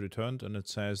target is returned, and it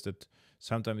says that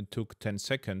sometime it took 10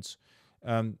 seconds.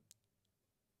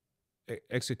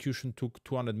 Execution took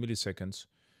 200 milliseconds.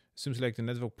 Seems like the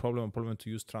network problem to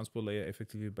use transport layer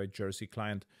effectively by Jersey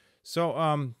client.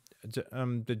 So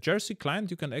the Jersey client,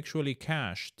 you can actually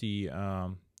cache the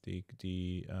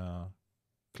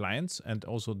clients and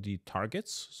also the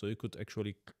targets. So you could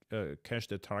actually cache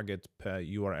the target per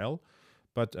URL,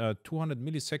 but 200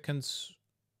 milliseconds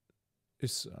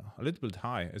is a little bit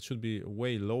high. It should be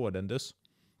way lower than this.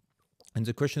 And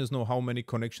the question is now how many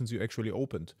connections you actually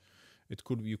opened.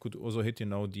 You could also hit, you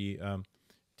know, the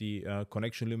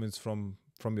connection limits from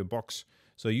your box.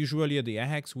 So usually at the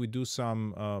AHEX we do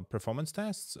some performance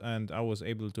tests, and I was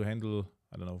able to handle,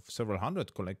 I don't know, several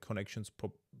hundred connections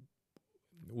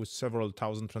with several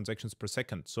thousand transactions per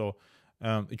second. So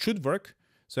it should work.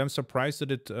 So I'm surprised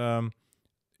that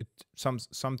it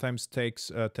sometimes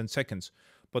takes 10 seconds.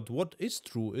 But what is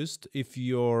true is if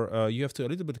you're you have to be a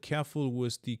little bit careful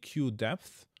with the queue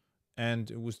depth and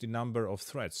with the number of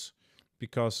threads,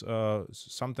 because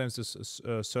sometimes this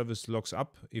service locks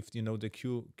up if, you know, the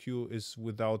queue is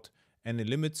without any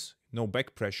limits, no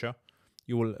back pressure.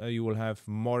 You will have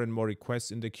more and more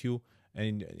requests in the queue,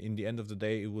 and in the end of the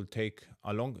day, it will take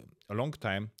a long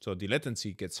time. So the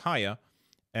latency gets higher,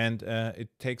 and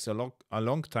it takes a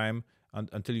long time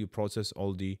until you process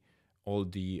all the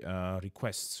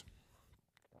requests.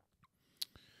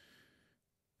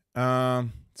 So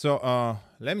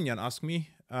Lemnian asked me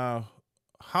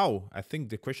how. I think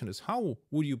the question is, how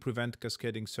would you prevent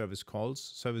cascading service calls,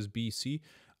 service B, C?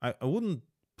 I wouldn't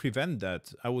prevent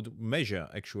that. I would measure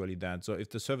actually that. So if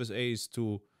the service A is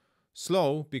too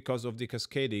slow because of the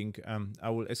cascading, I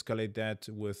will escalate that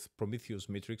with Prometheus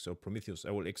metrics or Prometheus.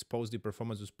 I will expose the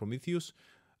performance with Prometheus.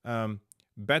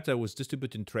 Better with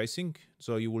distributed tracing,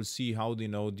 so you will see how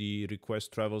the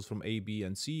request travels from A, B,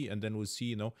 and C, and then we'll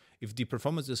see if the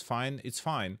performance is fine, it's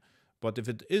fine. But if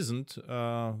it isn't,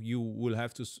 you will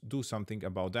have to do something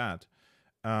about that.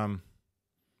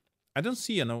 I don't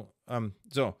see,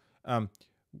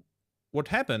 what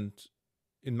happened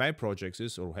in my projects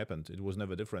is, or happened, it was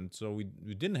never different. So we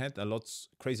didn't have a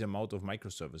crazy amount of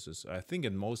microservices. I think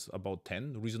at most about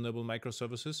 10 reasonable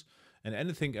microservices, and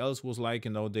anything else was like,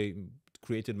 they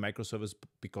created microservice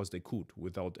because they could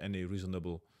without any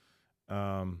reasonable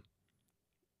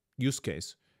use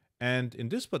case. And in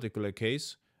this particular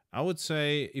case, I would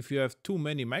say if you have too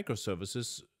many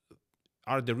microservices,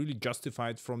 are they really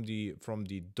justified from the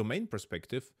domain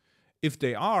perspective? If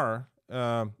they are,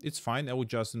 it's fine. I would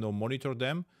just monitor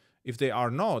them. If they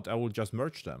are not, I will just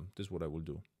merge them. This is what I will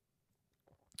do.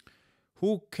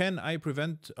 Who can I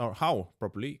prevent, or how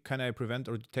properly can I prevent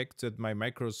or detect that my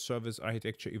microservice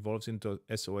architecture evolves into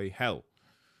SOA hell?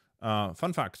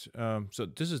 Fun fact. So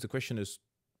this is the question: is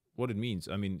what it means.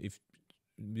 I mean, if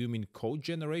you mean code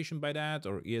generation by that,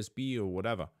 or ESB or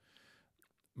whatever.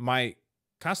 My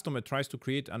customer tries to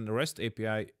create a REST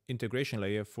API integration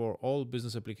layer for all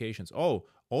business applications. Oh,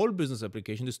 all business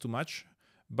application is too much,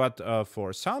 but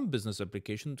for some business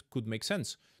applications could make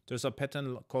sense. There's a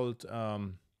pattern called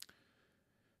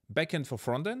backend for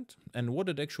frontend, and what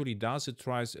it actually does, it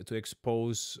tries to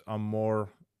expose a more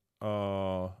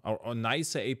a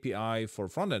nicer API for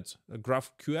frontend.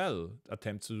 GraphQL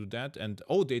attempts to do that, and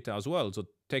OData as well. So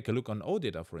take a look on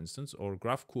OData, for instance, or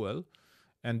GraphQL.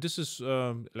 And this is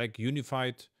like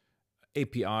unified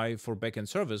API for backend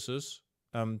services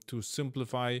to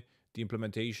simplify the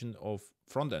implementation of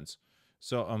frontends.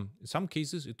 So in some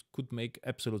cases, it could make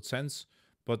absolute sense.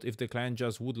 But if the client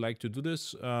just would like to do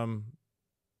this, the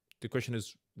question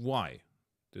is why?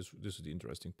 This is the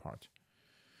interesting part.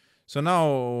 So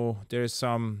now there is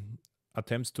some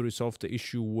attempts to resolve the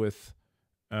issue with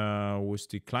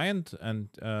the client, and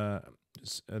the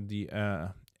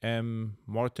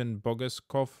Martin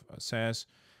Bogeskov says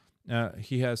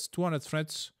he has 200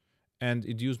 threads, and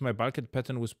it used my bulkhead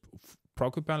pattern with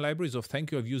Porcupine library. So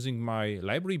thank you of using my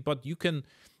library, but you can.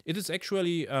 It is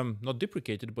actually not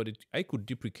deprecated, but I could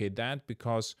deprecate that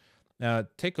because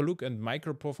take a look at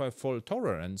microprofile fault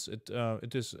tolerance. It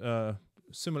is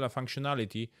similar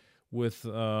functionality with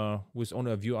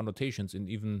only a view annotations, and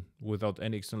even without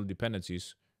any external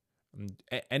dependencies,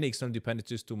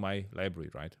 to my library,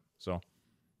 right? So.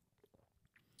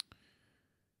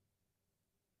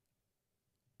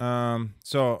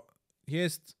 So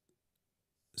here's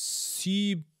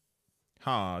Sebastam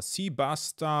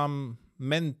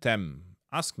Mentem.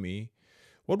 Ask me,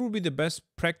 what would be the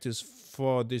best practice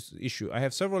for this issue? I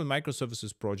have several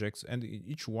microservices projects, and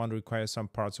each one requires some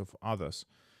parts of others.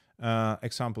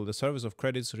 Example, the service of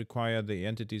credits require the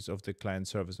entities of the client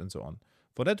service, and so on.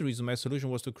 For that reason, my solution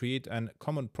was to create a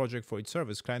common project for each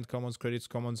service, client commons, credits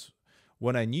commons.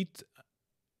 When I need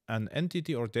an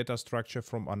entity or data structure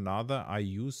from another, I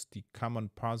use the common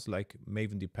parts like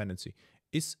Maven dependency.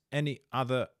 Is any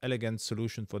other elegant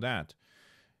solution for that?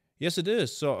 Yes, it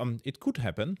is. So it could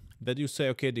happen that you say,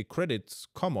 okay, the credits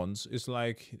commons is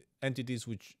like entities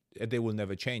which they will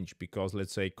never change, because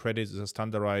let's say credits is a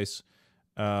standardized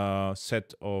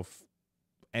set of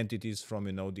entities from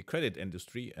the credit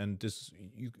industry, and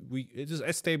it is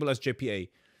as stable as JPA.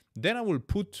 Then I will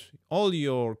put all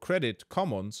your credit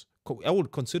commons I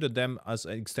would consider them as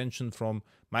an extension from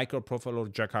microprofile or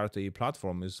Jakarta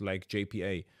platform, is like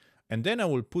JPA. And then I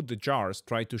will put the jars,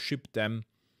 try to ship them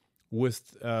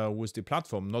with the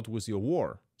platform, not with your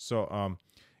war. So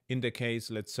in the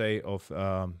case, let's say, of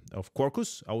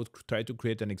Quarkus, I would try to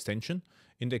create an extension.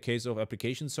 In the case of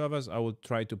application servers, I would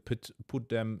try to put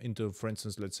them into, for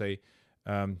instance, let's say,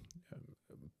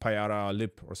 Payara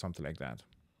lib or something like that.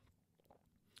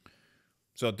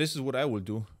 So this is what I will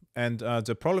do. And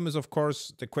the problem is, of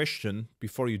course, the question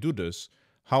before you do this,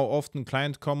 how often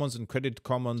client commons and credit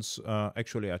commons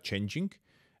actually are changing.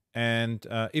 And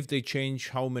if they change,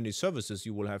 how many services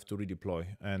you will have to redeploy,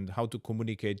 and how to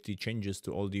communicate the changes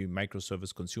to all the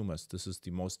microservice consumers. This is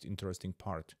the most interesting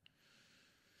part.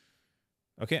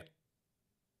 Okay.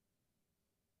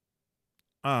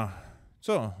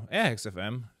 So Airhacks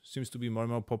FM seems to be more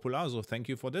and more popular. So thank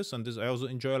you for this. And this I also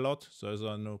enjoy a lot. So there's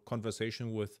a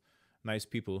conversation with nice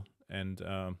people. And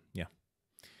yeah.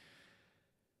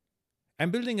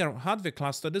 I'm building a hardware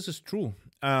cluster. This is true.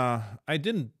 I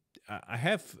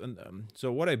have,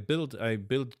 so what I built the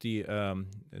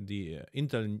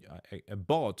Intel, I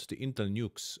bought the Intel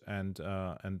nukes and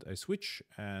I switch,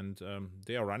 and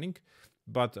they are running.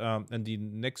 But and the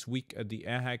next week at the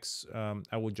Airhacks,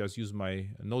 I will just use my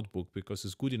notebook because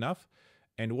it's good enough.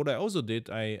 And what I also did,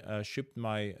 I shipped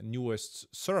my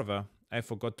newest server. I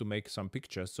forgot to make some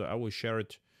pictures, so I will share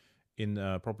it in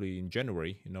probably in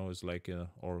January. You know, it's like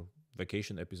or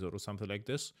vacation episode or something like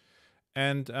this.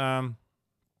 And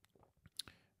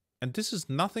this is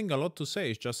nothing a lot to say.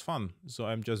 It's just fun. So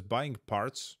I'm just buying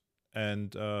parts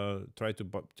and try to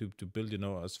build, you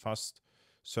know, as fast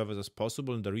servers as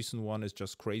possible. And the recent one is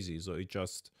just crazy. So it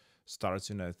just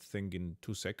starts in, I think, in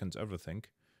 2 seconds, everything.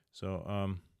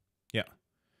 So yeah.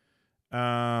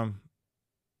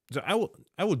 So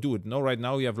I will do it. No, right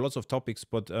now we have lots of topics,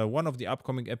 but one of the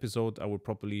upcoming episode I will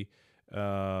probably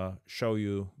show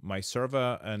you my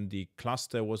server, and the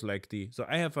cluster was like so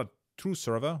I have a true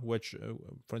server, which,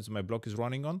 for instance, my blog is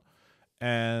running on.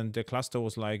 And the cluster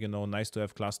was like, you know, nice to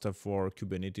have cluster for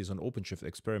Kubernetes on OpenShift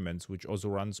experiments, which also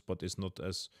runs, but is not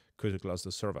as critical as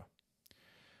the server.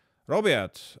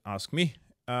 Robert asked me,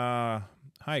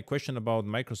 hi, question about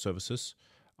microservices,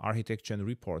 architecture and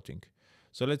reporting.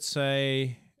 So let's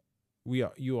say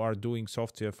you are doing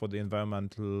software for the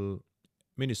environmental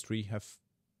ministry, have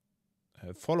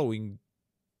following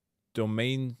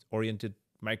domain-oriented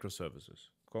microservices.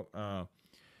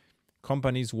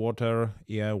 Companies, water,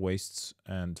 air, wastes,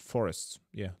 and forests.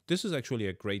 Yeah, this is actually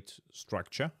a great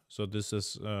structure. So this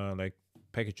is like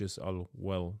packages are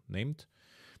well named.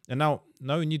 And now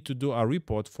you need to do a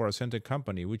report for a center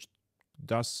company which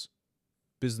does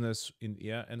business in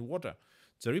air and water.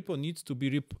 The report needs to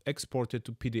be exported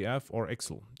to PDF or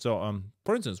Excel. So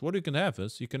for instance, what you can have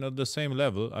is you can at the same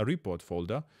level a report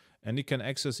folder, and you can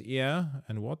access air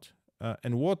and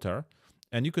water.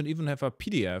 And you can even have a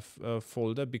PDF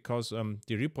folder, because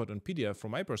the report on PDF,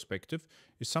 from my perspective,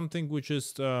 is something which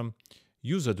is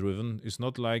user-driven. It's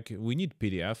not like we need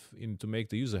PDF to make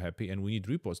the user happy, and we need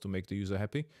reports to make the user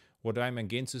happy. What I'm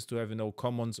against is to have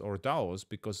commons or DAOs,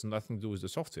 because nothing to do with the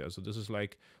software. So this is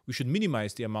like, we should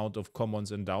minimize the amount of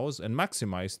commons and DAOs and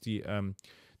maximize the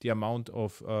amount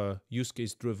of use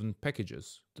case-driven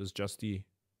packages. That's just the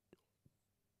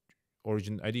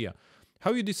origin idea.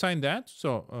 How you design that?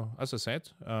 So as I said,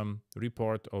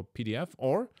 report or PDF,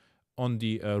 or on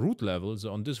the root level,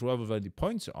 so on this level where the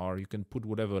points are, you can put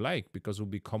whatever you like, because it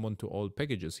will be common to all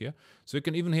packages here. So you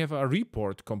can even have a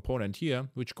report component here,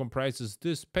 which comprises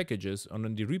these packages. And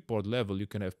on the report level, you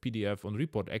can have PDF on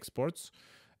report exports.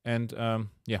 And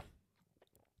yeah.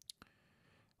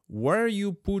 Where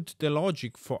you put the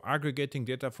logic for aggregating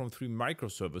data from 3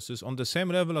 microservices on the same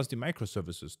level as the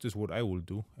microservices. This is what I will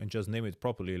do, and just name it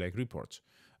properly, like reports.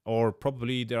 Or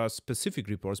probably there are specific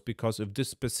reports, because if this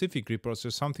specific reports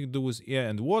has something to do with air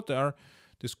and water,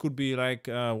 this could be like,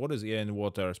 what is air and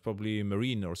water? It's probably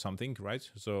marine or something, right?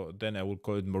 So then I will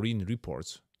call it marine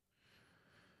reports.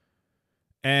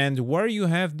 And where you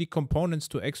have the components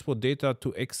to export data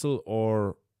to Excel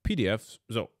or PDF,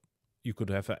 so you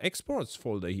could have an exports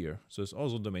folder here. So it's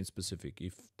also domain specific.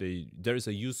 If there is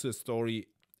a user story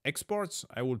exports,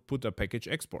 I would put a package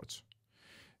exports.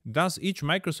 Does each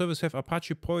microservice have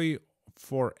Apache POI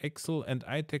for Excel and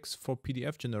iText for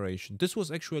PDF generation? This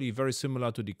was actually very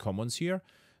similar to the commons here.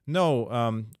 No,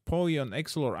 POI on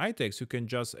Excel or iText, you can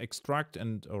just extract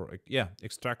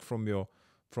extract from your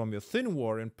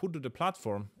ThinWar and put to the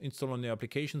platform, install on the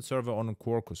application server on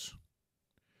Quarkus.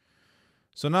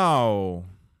 So now,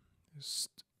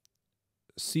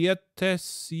 Stanislav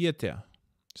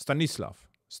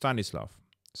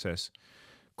says,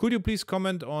 could you please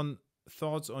comment on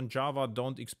thoughts on Java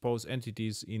don't expose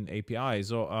entities in API.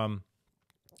 So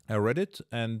I read it,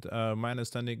 and my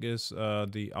understanding is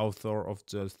the author of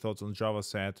the thoughts on Java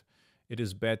said it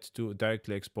is bad to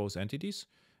directly expose entities,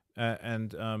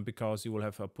 and because you will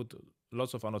have put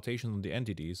lots of annotations on the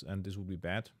entities, and this would be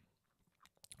bad.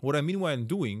 What I meanwhile am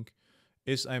doing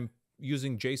is I'm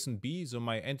using JSON-B, so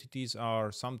my entities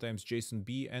are sometimes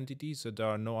JSON-B entities, so there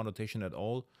are no annotation at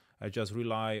all. I just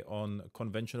rely on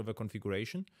convention of a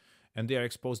configuration, and they are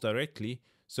exposed directly.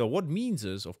 So what means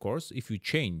is, of course, if you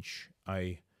change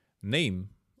a name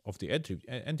of the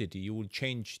entity, you will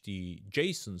change the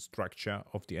JSON structure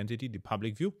of the entity, the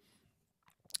public view.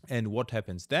 And what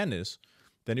happens then is,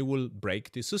 then you will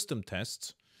break the system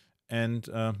tests, and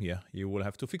yeah, you will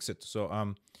have to fix it.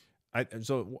 So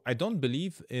I don't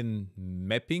believe in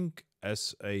mapping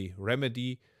as a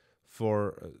remedy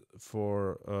for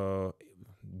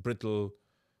brittle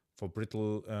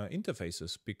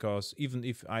interfaces, because even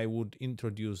if I would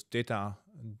introduce data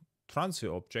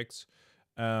transfer objects,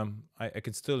 I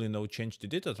can still change the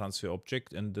data transfer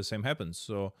object and the same happens.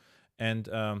 So and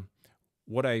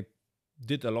what I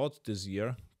did a lot this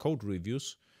year, code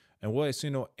reviews, and was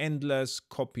endless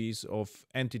copies of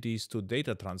entities to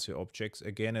data transfer objects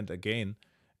again and again.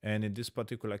 And in this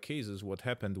particular cases, what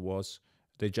happened was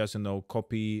they just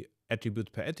copy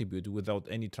attribute per attribute without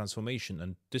any transformation.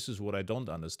 And this is what I don't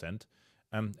understand.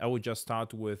 I would just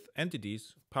start with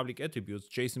entities, public attributes,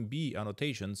 JSON-B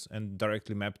annotations, and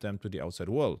directly map them to the outside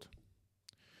world.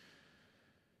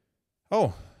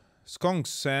 Oh, Skonks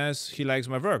says he likes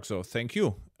my work, so thank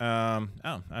you.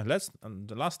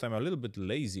 The last time a little bit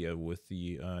lazier with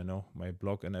the my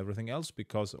blog and everything else,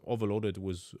 because overloaded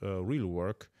with real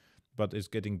work, but it's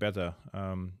getting better.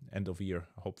 End of year,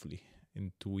 hopefully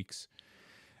in 2 weeks.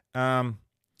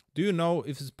 Do you know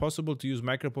if it's possible to use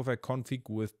microprofile config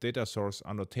with data source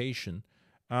annotation?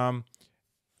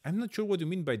 I'm not sure what you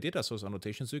mean by data source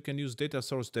annotation. So you can use data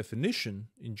source definition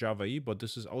in Java EE, but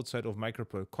this is outside of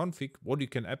microprofile config. What you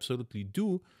can absolutely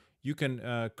do, you can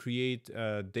create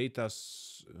data.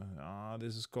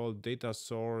 This is called data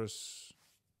source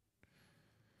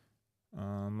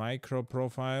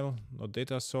microprofile, not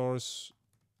data source.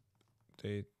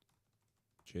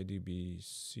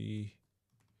 JDBC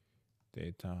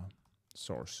data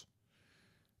source.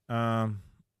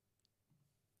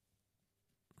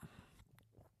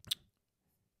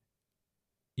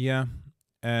 Yeah,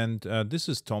 and this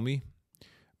is Tommy,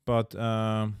 but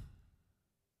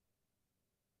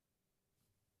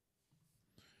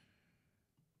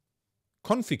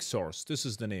config source, this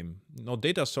is the name. No,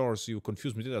 data source, you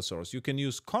confuse me, data source. You can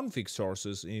use config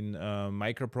sources in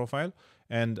microprofile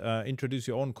and introduce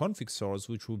your own config source,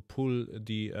 which will pull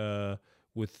the,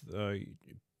 with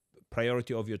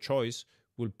priority of your choice,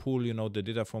 will pull, the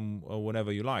data from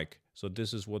whenever you like. So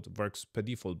this is what works per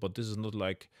default, but this is not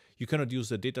like, you cannot use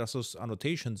the data source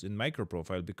annotations in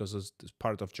microprofile because it's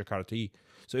part of Jakarta EE.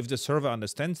 So if the server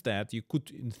understands that, you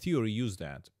could in theory use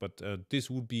that, but this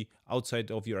would be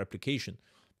outside of your application,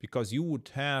 because you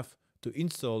would have to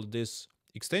install this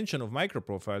extension of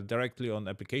microprofile directly on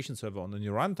application server on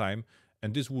your runtime,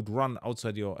 and this would run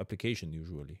outside your application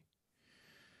usually.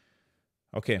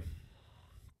 Okay.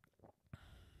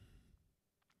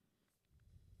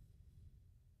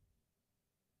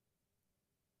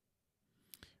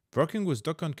 Working with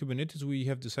Docker and Kubernetes, we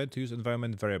have decided to use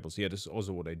environment variables. Yeah, this is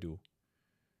also what I do.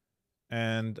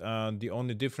 And the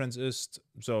only difference is,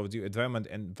 so the environment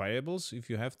and variables, if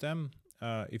you have them,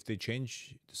 if they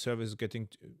change, the server is going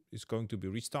to be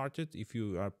restarted. If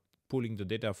you are pulling the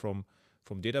data from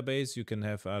database, you can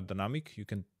have dynamic. You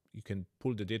can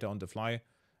pull the data on the fly.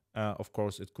 Of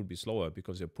course, it could be slower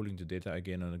because you're pulling the data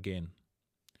again and again.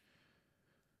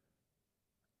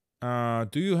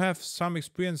 Do you have some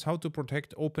experience how to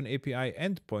protect openAPI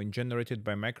endpoint generated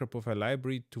by microprofile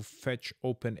library to fetch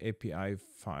openAPI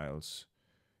files?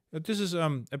 This is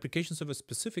application server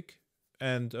specific,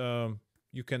 and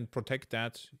you can protect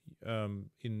that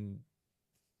you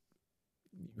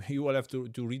will have to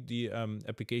read the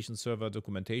application server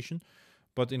documentation.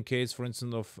 But in case, for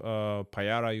instance, of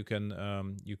Payara, you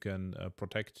can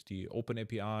protect the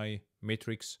openAPI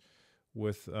matrix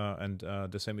with and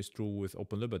the same is true with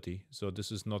OpenLiberty. So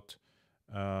this is not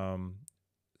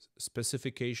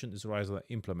specification, is rather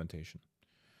implementation.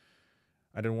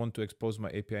 I don't want to expose my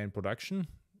API in production.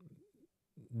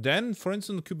 Then, for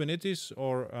instance, Kubernetes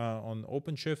or on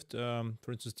OpenShift,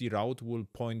 for instance, the route will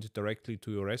point directly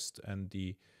to your REST, and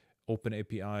the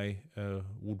OpenAPI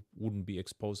wouldn't be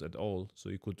exposed at all. So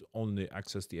you could only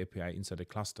access the API inside a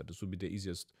cluster. This would be the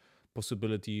easiest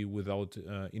possibility without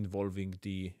involving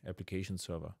the application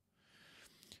server.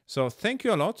 So thank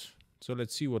you a lot. So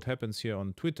let's see what happens here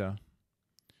on Twitter.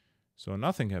 So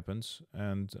nothing happens.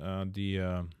 And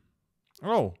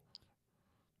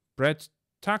Brett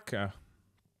Tucker,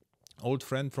 old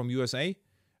friend from USA.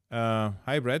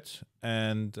 Hi, Brett.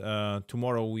 And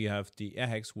tomorrow we have the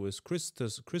AirHacks with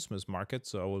Christmas market.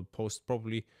 So I will post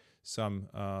probably some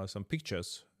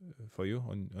pictures for you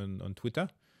on Twitter,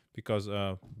 because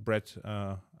Brett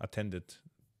attended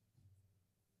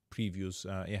previous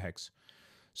AirHacks.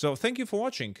 So thank you for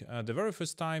watching. The very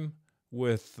first time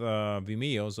with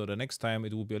Vimeo, so the next time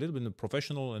it will be a little bit more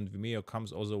professional, and Vimeo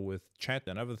comes also with chat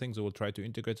and other things, so we'll try to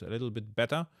integrate a little bit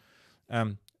better.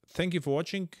 Thank you for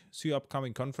watching. See you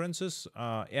upcoming conferences.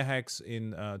 AirHacks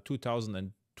in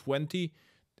 2020.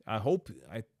 I hope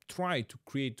I try to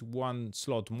create one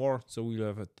slot more, so we'll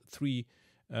have three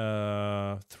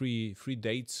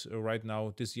dates right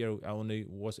now. This year I only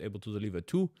was able to deliver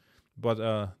 2.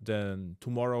 But then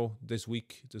tomorrow, this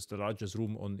week, there's the largest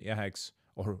room on AirHacks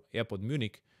or Airport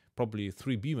Munich, probably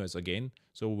 3 beamers again.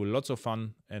 So lots of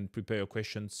fun, and prepare your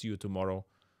questions. See you tomorrow.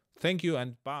 Thank you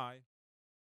and bye.